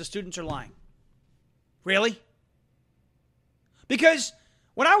students. The students are lying. Really? Because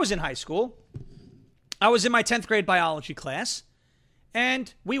when I was in high school, I was in my 10th grade biology class,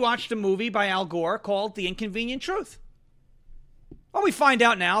 and we watched a movie by Al Gore called The Inconvenient Truth. Well, we find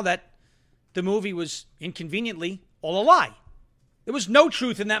out now that the movie was inconveniently all a lie. There was no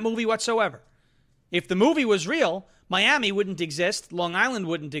truth in that movie whatsoever. If the movie was real, Miami wouldn't exist, Long Island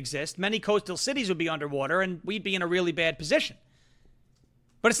wouldn't exist, many coastal cities would be underwater, and we'd be in a really bad position.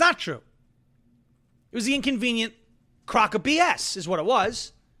 But it's not true. It was the inconvenient crock of BS is what it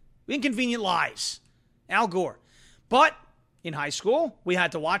was. Inconvenient lies. Al Gore. But in high school, we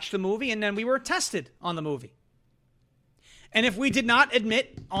had to watch the movie, and then we were tested on the movie. And if we did not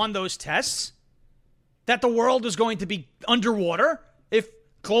admit on those tests that the world was going to be underwater, if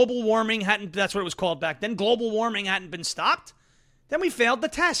global warming that's what it was called back then, global warming hadn't been stopped, then we failed the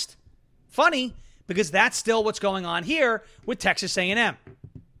test. Funny, because that's still what's going on here with Texas A&M.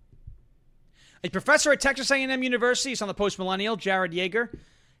 A professor at Texas A&M University, he's on the Post-Millennial, Jared Yeager,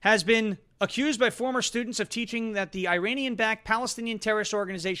 has been accused by former students of teaching that the Iranian-backed Palestinian terrorist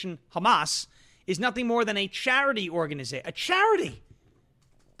organization Hamas is nothing more than a charity organization. A charity!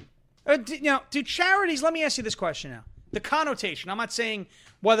 Do charities, let me ask you this question now. The connotation, I'm not saying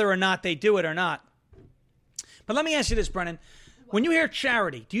whether or not they do it or not. But let me ask you this, Brennan. When you hear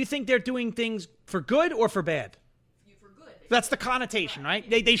charity, do you think they're doing things for good or for bad? For good. That's the connotation, right?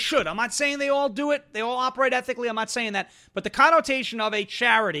 They should. I'm not saying they all do it. They all operate ethically. I'm not saying that. But the connotation of a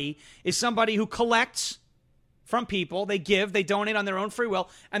charity is somebody who collects from people. They give, they donate on their own free will.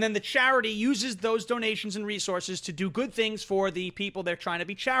 And then the charity uses those donations and resources to do good things for the people they're trying to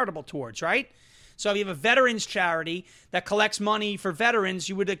be charitable towards, right? So if you have a veterans charity that collects money for veterans,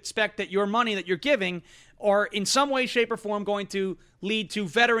 you would expect that your money that you're giving are in some way, shape, or form going to lead to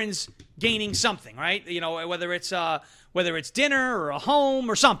veterans gaining something, right? You know, whether it's dinner or a home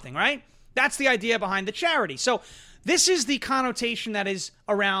or something, right? That's the idea behind the charity. So this is the connotation that is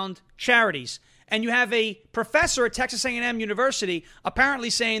around charities. And you have a professor at Texas A&M University apparently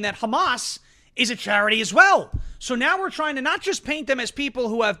saying that Hamas is a charity as well. So now we're trying to not just paint them as people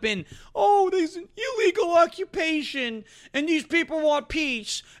who have been, there's an illegal occupation, and these people want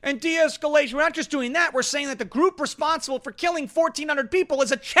peace and de-escalation. We're not just doing that. We're saying that the group responsible for killing 1,400 people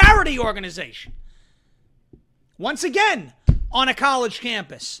is a charity organization. Once again, on a college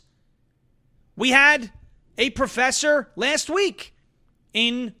campus. We had a professor last week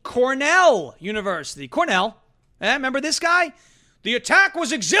in Cornell University. Cornell, remember this guy? The attack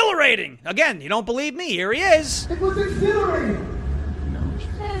was exhilarating. Again, you don't believe me? Here he is. It was exhilarating.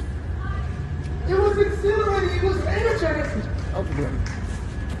 It was exhilarating. It was energetic.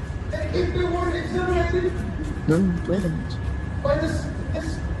 And if they weren't exhilarated by this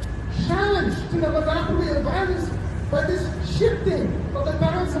challenge to the monopoly of violence, by this shifting of the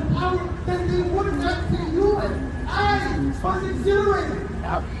balance of power, then they would not be human. I was exhilarated.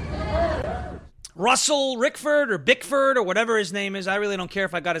 Russell Rickford or Bickford or whatever his name is, I really don't care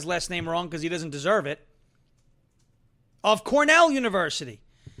if I got his last name wrong because he doesn't deserve it, of Cornell University.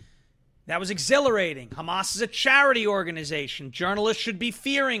 That was exhilarating. Hamas is a charity organization. Journalists should be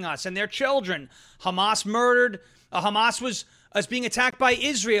fearing us and their children. Hamas was being attacked by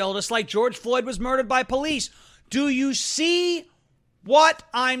Israel, just like George Floyd was murdered by police. Do you see what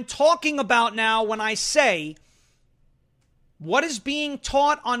I'm talking about now when I say what is being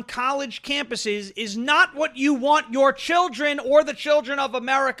taught on college campuses is not what you want your children or the children of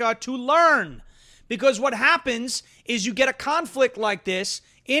America to learn? Because what happens is you get a conflict like this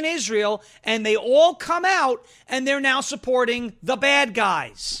in Israel, and they all come out, and they're now supporting the bad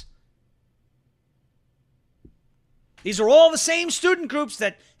guys. These are all the same student groups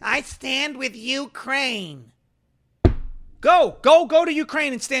that, I stand with Ukraine. Go to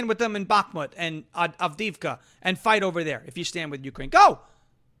Ukraine and stand with them in Bakhmut and Avdiivka and fight over there if you stand with Ukraine. Go!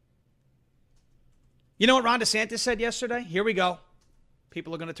 You know what Ron DeSantis said yesterday? Here we go.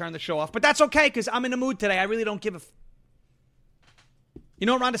 People are going to turn the show off. But that's okay because I'm in the mood today. I really don't give a... You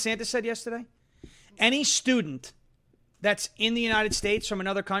know what Ron DeSantis said yesterday? Any student that's in the United States from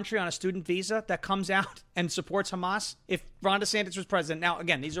another country on a student visa that comes out and supports Hamas, if Ron DeSantis was president... Now,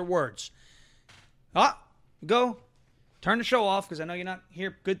 again, these are words. Go... Turn the show off because I know you're not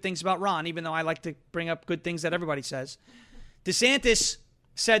hear good things about Ron, even though I like to bring up good things that everybody says. DeSantis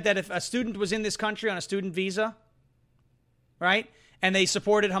said that if a student was in this country on a student visa, right, and they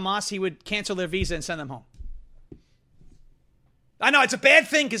supported Hamas, he would cancel their visa and send them home. I know it's a bad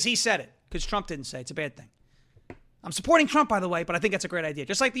thing because he said it, because Trump didn't say it. It's a bad thing. I'm supporting Trump, by the way, but I think that's a great idea.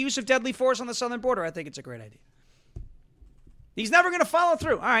 Just like the use of deadly force on the southern border, I think it's a great idea. He's never going to follow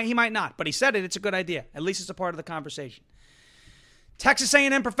through. All right, he might not, but he said it. It's a good idea. At least it's a part of the conversation. Texas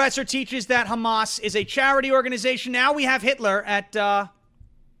A&M professor teaches that Hamas is a charity organization. Now we have Hitler at,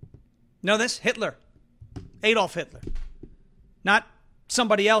 know this? Hitler. Adolf Hitler. Not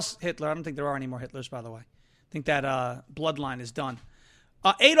somebody else Hitler. I don't think there are any more Hitlers, by the way. I think that bloodline is done.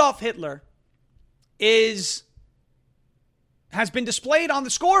 Adolf Hitler has been displayed on the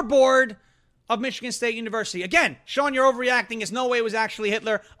scoreboard of Michigan State University. Again, showing you're overreacting. There's no way it was actually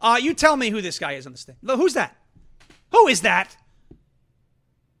Hitler. You tell me who this guy is on the stage. Who's that? Who is that?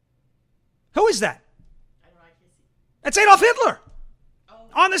 Who is that? I don't know. I can't see. That's Adolf Hitler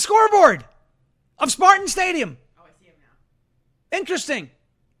on the scoreboard of Spartan Stadium. Oh, I see him now. Interesting.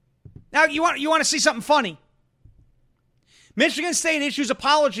 Now, you want to see something funny? Michigan State issues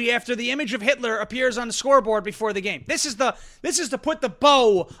apology after the image of Hitler appears on the scoreboard before the game. This is to put the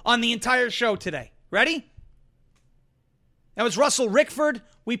bow on the entire show today. Ready? That was Russell Rickford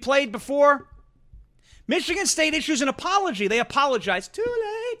we played before. Michigan State issues an apology. They apologize. Too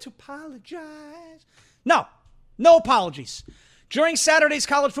late. to apologize. No apologies. During Saturday's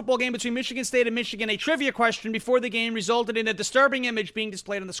college football game between Michigan State and Michigan, a trivia question before the game resulted in a disturbing image being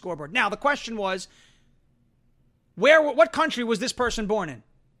displayed on the scoreboard. Now, the question was, what country was this person born in?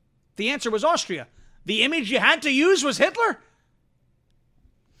 The answer was Austria. The image you had to use was Hitler?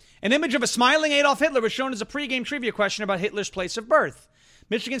 An image of a smiling Adolf Hitler was shown as a pregame trivia question about Hitler's place of birth.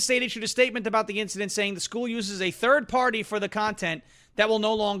 Michigan State issued a statement about the incident saying the school uses a third party for the content that will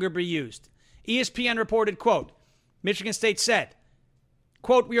no longer be used. ESPN reported, quote, Michigan State said,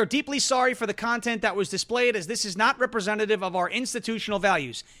 quote, we are deeply sorry for the content that was displayed as this is not representative of our institutional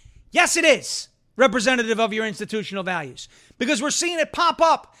values. Yes, it is representative of your institutional values because we're seeing it pop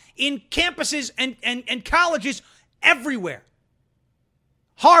up in campuses and colleges everywhere.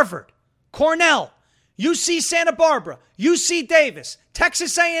 Harvard, Cornell, UC Santa Barbara, UC Davis,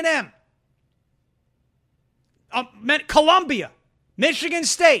 Texas A&M, Columbia, Michigan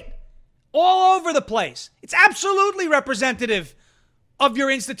State, all over the place. It's absolutely representative of your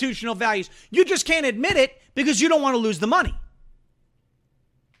institutional values. You just can't admit it because you don't want to lose the money.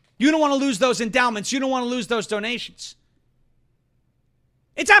 You don't want to lose those endowments. You don't want to lose those donations.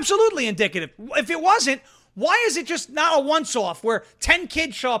 It's absolutely indicative. If it wasn't, why is it just not a once-off where 10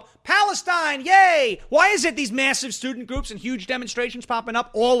 kids show up? Palestine, yay! Why is it these massive student groups and huge demonstrations popping up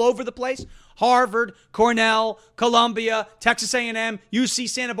all over the place? Harvard, Cornell, Columbia, Texas A&M, UC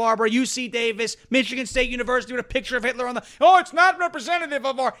Santa Barbara, UC Davis, Michigan State University with a picture of Hitler on the... Oh, it's not representative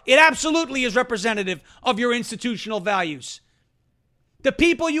of our... It absolutely is representative of your institutional values. The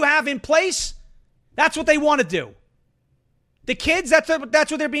people you have in place, that's what they want to do. The kids, that's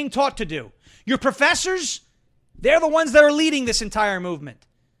what they're being taught to do. Your professors, they're the ones that are leading this entire movement.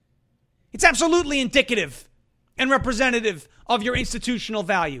 It's absolutely indicative and representative of your institutional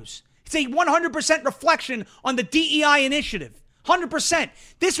values. It's a 100% reflection on the DEI initiative. 100%.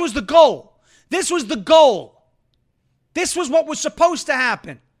 This was the goal. This was the goal. This was what was supposed to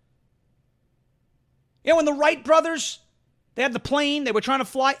happen. You know, when the Wright brothers, they had the plane, they were trying to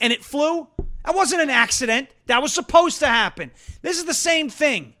fly, and it flew. That wasn't an accident. That was supposed to happen. This is the same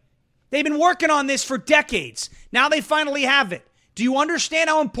thing. They've been working on this for decades. Now they finally have it. Do you understand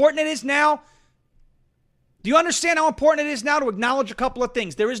how important it is now? Do you understand how important it is now to acknowledge a couple of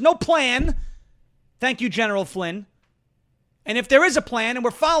things? There is no plan. Thank you, General Flynn. And if there is a plan and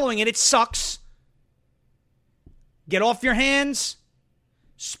we're following it, it sucks. Get off your hands.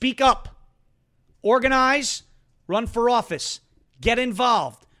 Speak up. Organize. Run for office. Get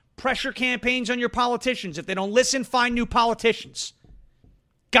involved. Pressure campaigns on your politicians. If they don't listen, find new politicians.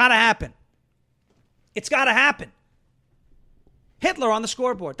 Gotta happen. It's gotta happen. Hitler on the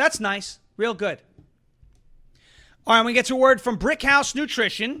scoreboard. That's nice. Real good. All right, we get to a word from Brickhouse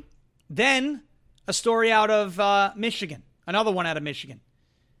Nutrition. Then a story out of Michigan. Another one out of Michigan.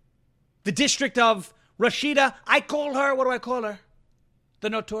 The district of Rashida. I call her, what do I call her? The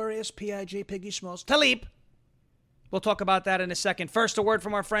notorious P.I.J. Piggy Smalls. Talib. We'll talk about that in a second. First, a word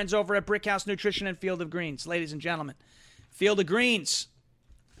from our friends over at Brickhouse Nutrition and Field of Greens. Ladies and gentlemen, Field of Greens.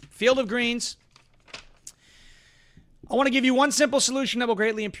 Field of Greens. I want to give you one simple solution that will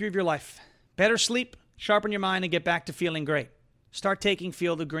greatly improve your life. Better sleep, sharpen your mind, and get back to feeling great. Start taking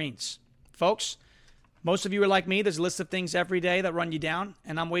Field of Greens. Folks, most of you are like me. There's a list of things every day that run you down,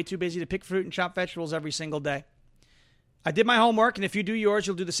 and I'm way too busy to pick fruit and chop vegetables every single day. I did my homework, and if you do yours,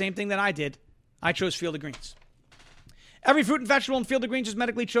 you'll do the same thing that I did. I chose Field of Greens. Every fruit and vegetable in Field of Greens is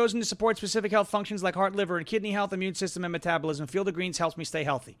medically chosen to support specific health functions like heart, liver, and kidney health, immune system, and metabolism. Field of Greens helps me stay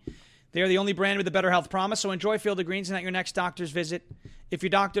healthy. They are the only brand with a better health promise, so enjoy Field of Greens and at your next doctor's visit. If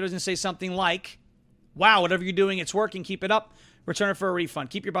your doctor doesn't say something like, wow, whatever you're doing, it's working, keep it up, return it for a refund.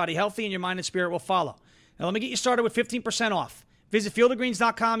 Keep your body healthy and your mind and spirit will follow. Now let me get you started with 15% off. Visit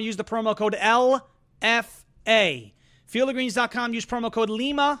fieldofgreens.com, use the promo code LFA. Fieldofgreens.com, use promo code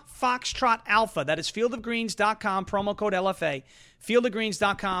Lima Foxtrot Alpha. That is fieldofgreens.com, promo code LFA.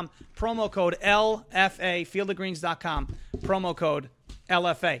 Fieldofgreens.com, promo code LFA. Fieldofgreens.com, promo code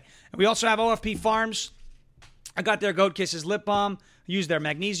LFA. And we also have OFP Farms. I got their Goat Kisses lip balm. I use their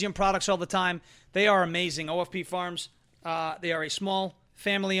magnesium products all the time. They are amazing. OFP Farms, they are a small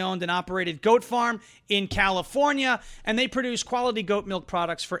family-owned and operated goat farm in California, and they produce quality goat milk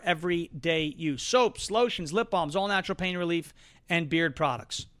products for everyday use. Soaps, lotions, lip balms, all-natural pain relief, and beard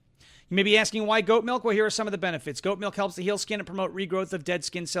products. You may be asking why goat milk? Well, here are some of the benefits. Goat milk helps to heal skin and promote regrowth of dead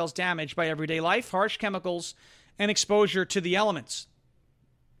skin cells damaged by everyday life, harsh chemicals, and exposure to the elements.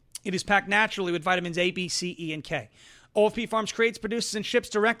 It is packed naturally with vitamins A, B, C, E, and K. OFP Farms creates, produces, and ships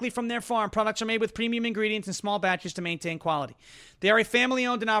directly from their farm. Products are made with premium ingredients in small batches to maintain quality. They are a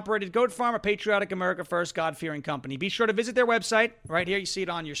family-owned and operated goat farm, a patriotic, America-first, God-fearing company. Be sure to visit their website. Right here, you see it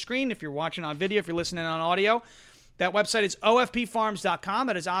on your screen if you're watching on video, if you're listening on audio. That website is ofpfarms.com.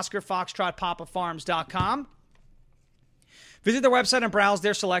 That is Oscar Foxtrot Papa Farms.com. Visit their website and browse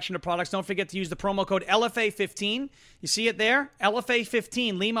their selection of products. Don't forget to use the promo code LFA15. You see it there?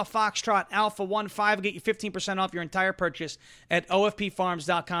 LFA15, Lima Foxtrot Alpha 15. Get you 15% off your entire purchase at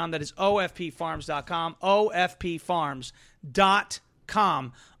ofpfarms.com. That is ofpfarms.com.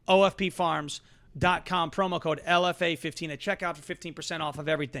 ofpfarms.com. ofpfarms.com. Promo code LFA15 at checkout for 15% off of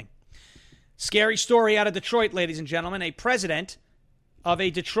everything. Scary story out of Detroit, ladies and gentlemen. A president of a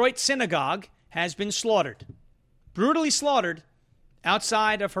Detroit synagogue has been slaughtered. Brutally slaughtered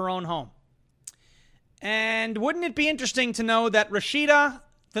outside of her own home. And wouldn't it be interesting to know that Rashida,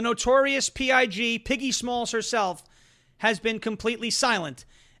 the notorious PIG, Piggy Smalls herself, has been completely silent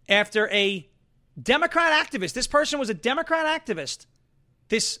after a Democrat activist, this person was a Democrat activist,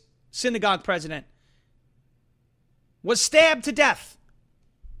 this synagogue president, was stabbed to death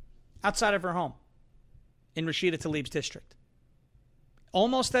outside of her home in Rashida Tlaib's district.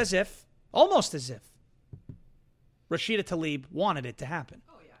 Almost as if Rashida Tlaib wanted it to happen.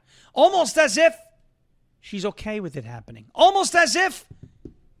 Oh, yeah. Almost as if she's okay with it happening. Almost as if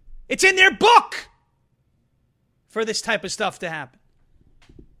it's in their book for this type of stuff to happen.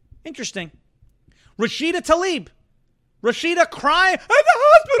 Interesting. Rashida Tlaib. Rashida crying at the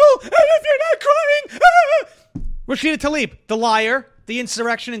hospital, and if you're not crying, Rashida Tlaib, the liar, the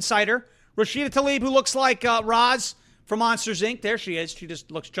insurrection inciter. Rashida Tlaib, who looks like Roz from Monsters, Inc. There she is. She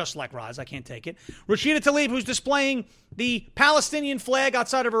just looks just like Roz. I can't take it. Rashida Tlaib, who's displaying the Palestinian flag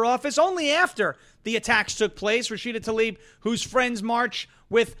outside of her office only after the attacks took place. Rashida Tlaib, whose friends march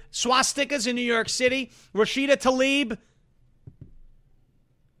with swastikas in New York City. Rashida Tlaib,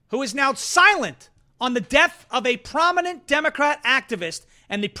 who is now silent on the death of a prominent Democrat activist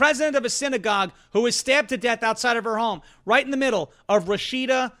and the president of a synagogue who was stabbed to death outside of her home, right in the middle of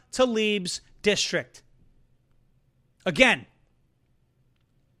Rashida Tlaib's district. Again,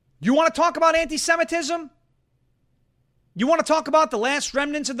 you want to talk about anti-Semitism? You want to talk about the last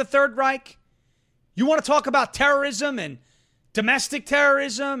remnants of the Third Reich? You want to talk about terrorism and domestic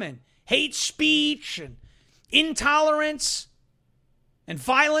terrorism and hate speech and intolerance and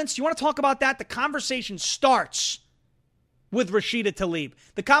violence? You want to talk about that? The conversation starts with Rashida Tlaib.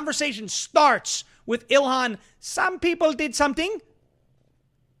 The conversation starts with Ilhan. Some people did something.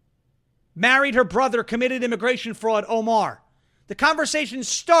 Married her brother, committed immigration fraud, Omar. The conversation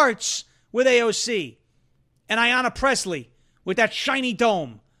starts with AOC and Ayanna Pressley with that shiny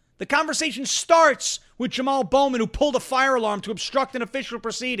dome. The conversation starts with Jamal Bowman, who pulled a fire alarm to obstruct an official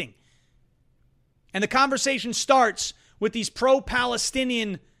proceeding. And the conversation starts with these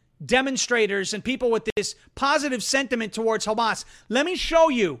pro-Palestinian demonstrators and people with this positive sentiment towards Hamas. Let me show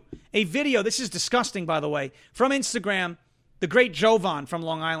you a video. This is disgusting, by the way, from Instagram. The great Jovan from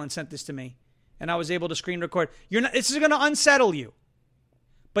Long Island sent this to me, and I was able to screen record. This is going to unsettle you.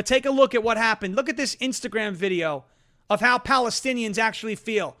 But take a look at what happened. Look at this Instagram video of how Palestinians actually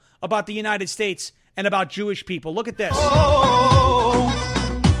feel about the United States and about Jewish people. Look at this.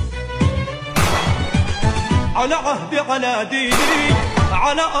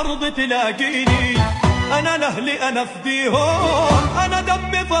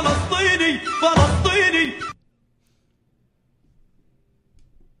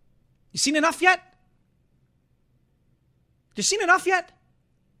 You seen enough yet? You seen enough yet?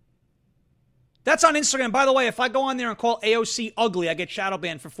 That's on Instagram. By the way, if I go on there and call AOC ugly, I get shadow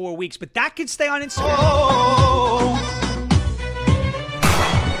banned for 4 weeks. But that could stay on Instagram.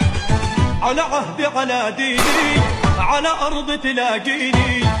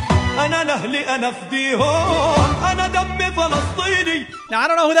 Now, I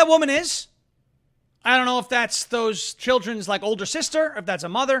don't know who that woman is. I don't know if that's those children's like older sister, if that's a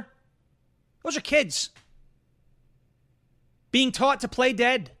mother. Those are kids being taught to play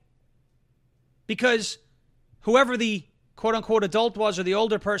dead because whoever the quote-unquote adult was or the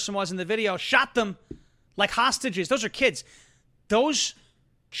older person was in the video shot them like hostages. Those are kids. Those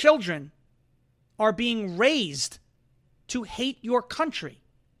children are being raised to hate your country.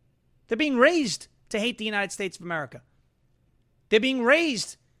 They're being raised to hate the United States of America. They're being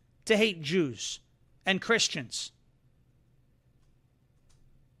raised to hate Jews and Christians.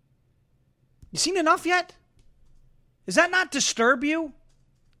 You seen enough yet? Does that not disturb you?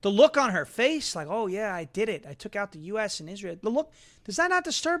 The look on her face, like, oh yeah, I did it. I took out the U.S. and Israel. The look, does that not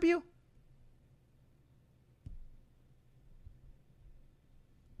disturb you?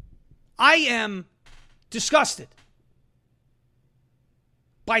 I am disgusted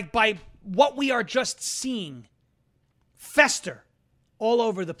by what we are just seeing fester all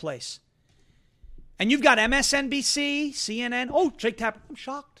over the place. And you've got MSNBC, CNN. Oh, Jake Tapper. I'm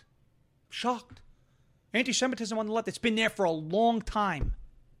shocked. Shocked. Anti-Semitism on the left. It's been there for a long time.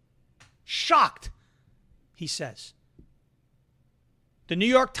 Shocked, he says. The New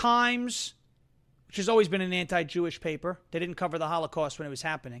York Times, which has always been an anti-Jewish paper. They didn't cover the Holocaust when it was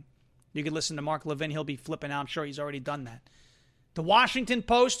happening. You can listen to Mark Levin. He'll be flipping out. I'm sure he's already done that. The Washington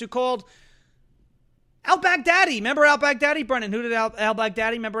Post, who called al-Baghdadi. Remember al-Baghdadi? Brennan, who did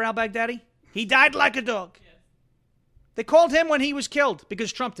al-Baghdadi? Remember al-Baghdadi? He died like a dog. Yes. They called him when he was killed,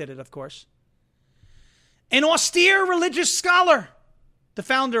 because Trump did it, of course. An austere religious scholar, the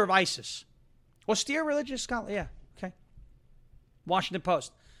founder of ISIS. Austere religious scholar, yeah, okay. Washington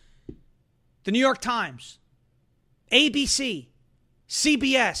Post. The New York Times. ABC.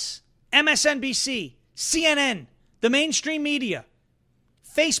 CBS. MSNBC. CNN. The mainstream media.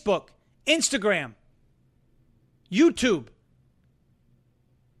 Facebook. Instagram. YouTube.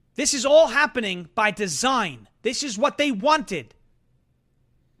 This is all happening by design. This is what they wanted.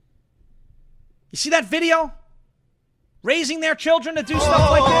 You see that video? Raising their children to do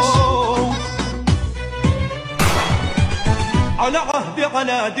stuff like this? على عهدي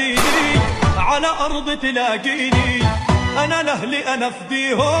على ديني على أرض تلاقيني أنا لأهلي أنا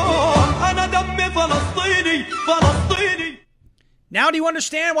فديهم أنا دمي فلسطيني فلسطيني. Now do you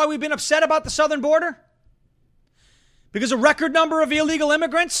understand why we've been upset about the southern border? Because a record number of illegal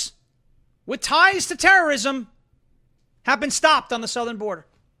immigrants with ties to terrorism have been stopped on the southern border.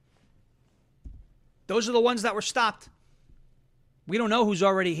 Those are the ones that were stopped. We don't know who's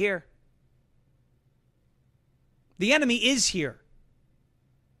already here. The enemy is here.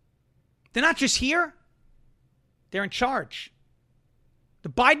 They're not just here. They're in charge. The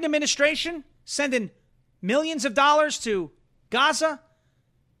Biden administration sending millions of dollars to Gaza,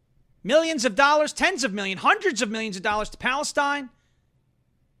 millions of dollars, tens of millions, hundreds of millions of dollars to Palestine,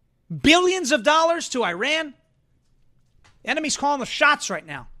 billions of dollars to Iran. The enemy's calling the shots right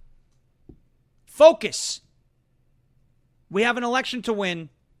now. Focus. We have an election to win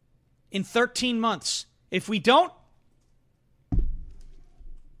in 13 months. If we don't,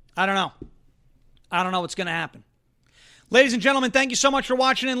 I don't know. I don't know what's going to happen. Ladies and gentlemen, thank you so much for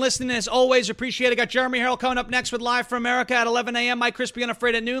watching and listening. As always, appreciate it. Got Jeremy Harrell coming up next with Live from America at 11 a.m. Mike Crispy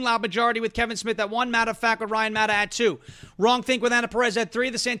Unafraid at noon. Loud Majority with Kevin Smith at 1. Matter of Fact with Ryan Matta at 2. Wrong Think with Anna Perez at 3.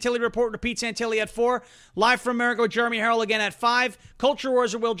 The Santilli Report with Pete Santilli at 4. Live from America with Jeremy Harrell again at 5. Culture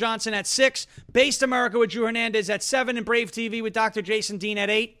Wars with Will Johnson at 6. Based America with Drew Hernandez at 7. And Brave TV with Dr. Jason Dean at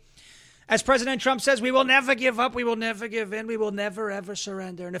 8. As President Trump says, we will never give up, we will never give in, we will never, ever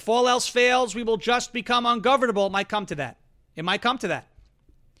surrender. And if all else fails, we will just become ungovernable. It might come to that. It might come to that.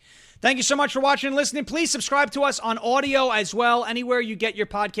 Thank you so much for watching and listening. Please subscribe to us on audio as well. Anywhere you get your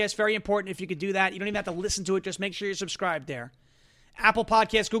podcast, very important if you could do that. You don't even have to listen to it. Just make sure you're subscribed there. Apple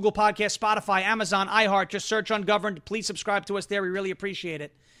Podcasts, Google Podcasts, Spotify, Amazon, iHeart. Just search Ungoverned. Please subscribe to us there. We really appreciate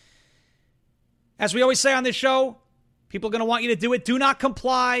it. As we always say on this show, people are going to want you to do it. Do not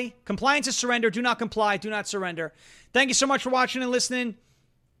comply. Compliance is surrender. Do not comply. Do not surrender. Thank you so much for watching and listening.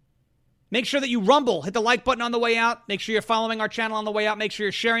 Make sure that you rumble. Hit the like button on the way out. Make sure you're following our channel on the way out. Make sure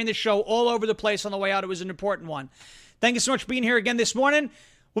you're sharing the show all over the place on the way out. It was an important one. Thank you so much for being here again this morning.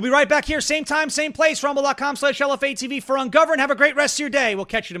 We'll be right back here. Same time, same place. Rumble.com/LFATV for Ungoverned. Have a great rest of your day. We'll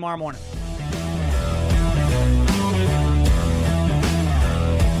catch you tomorrow morning.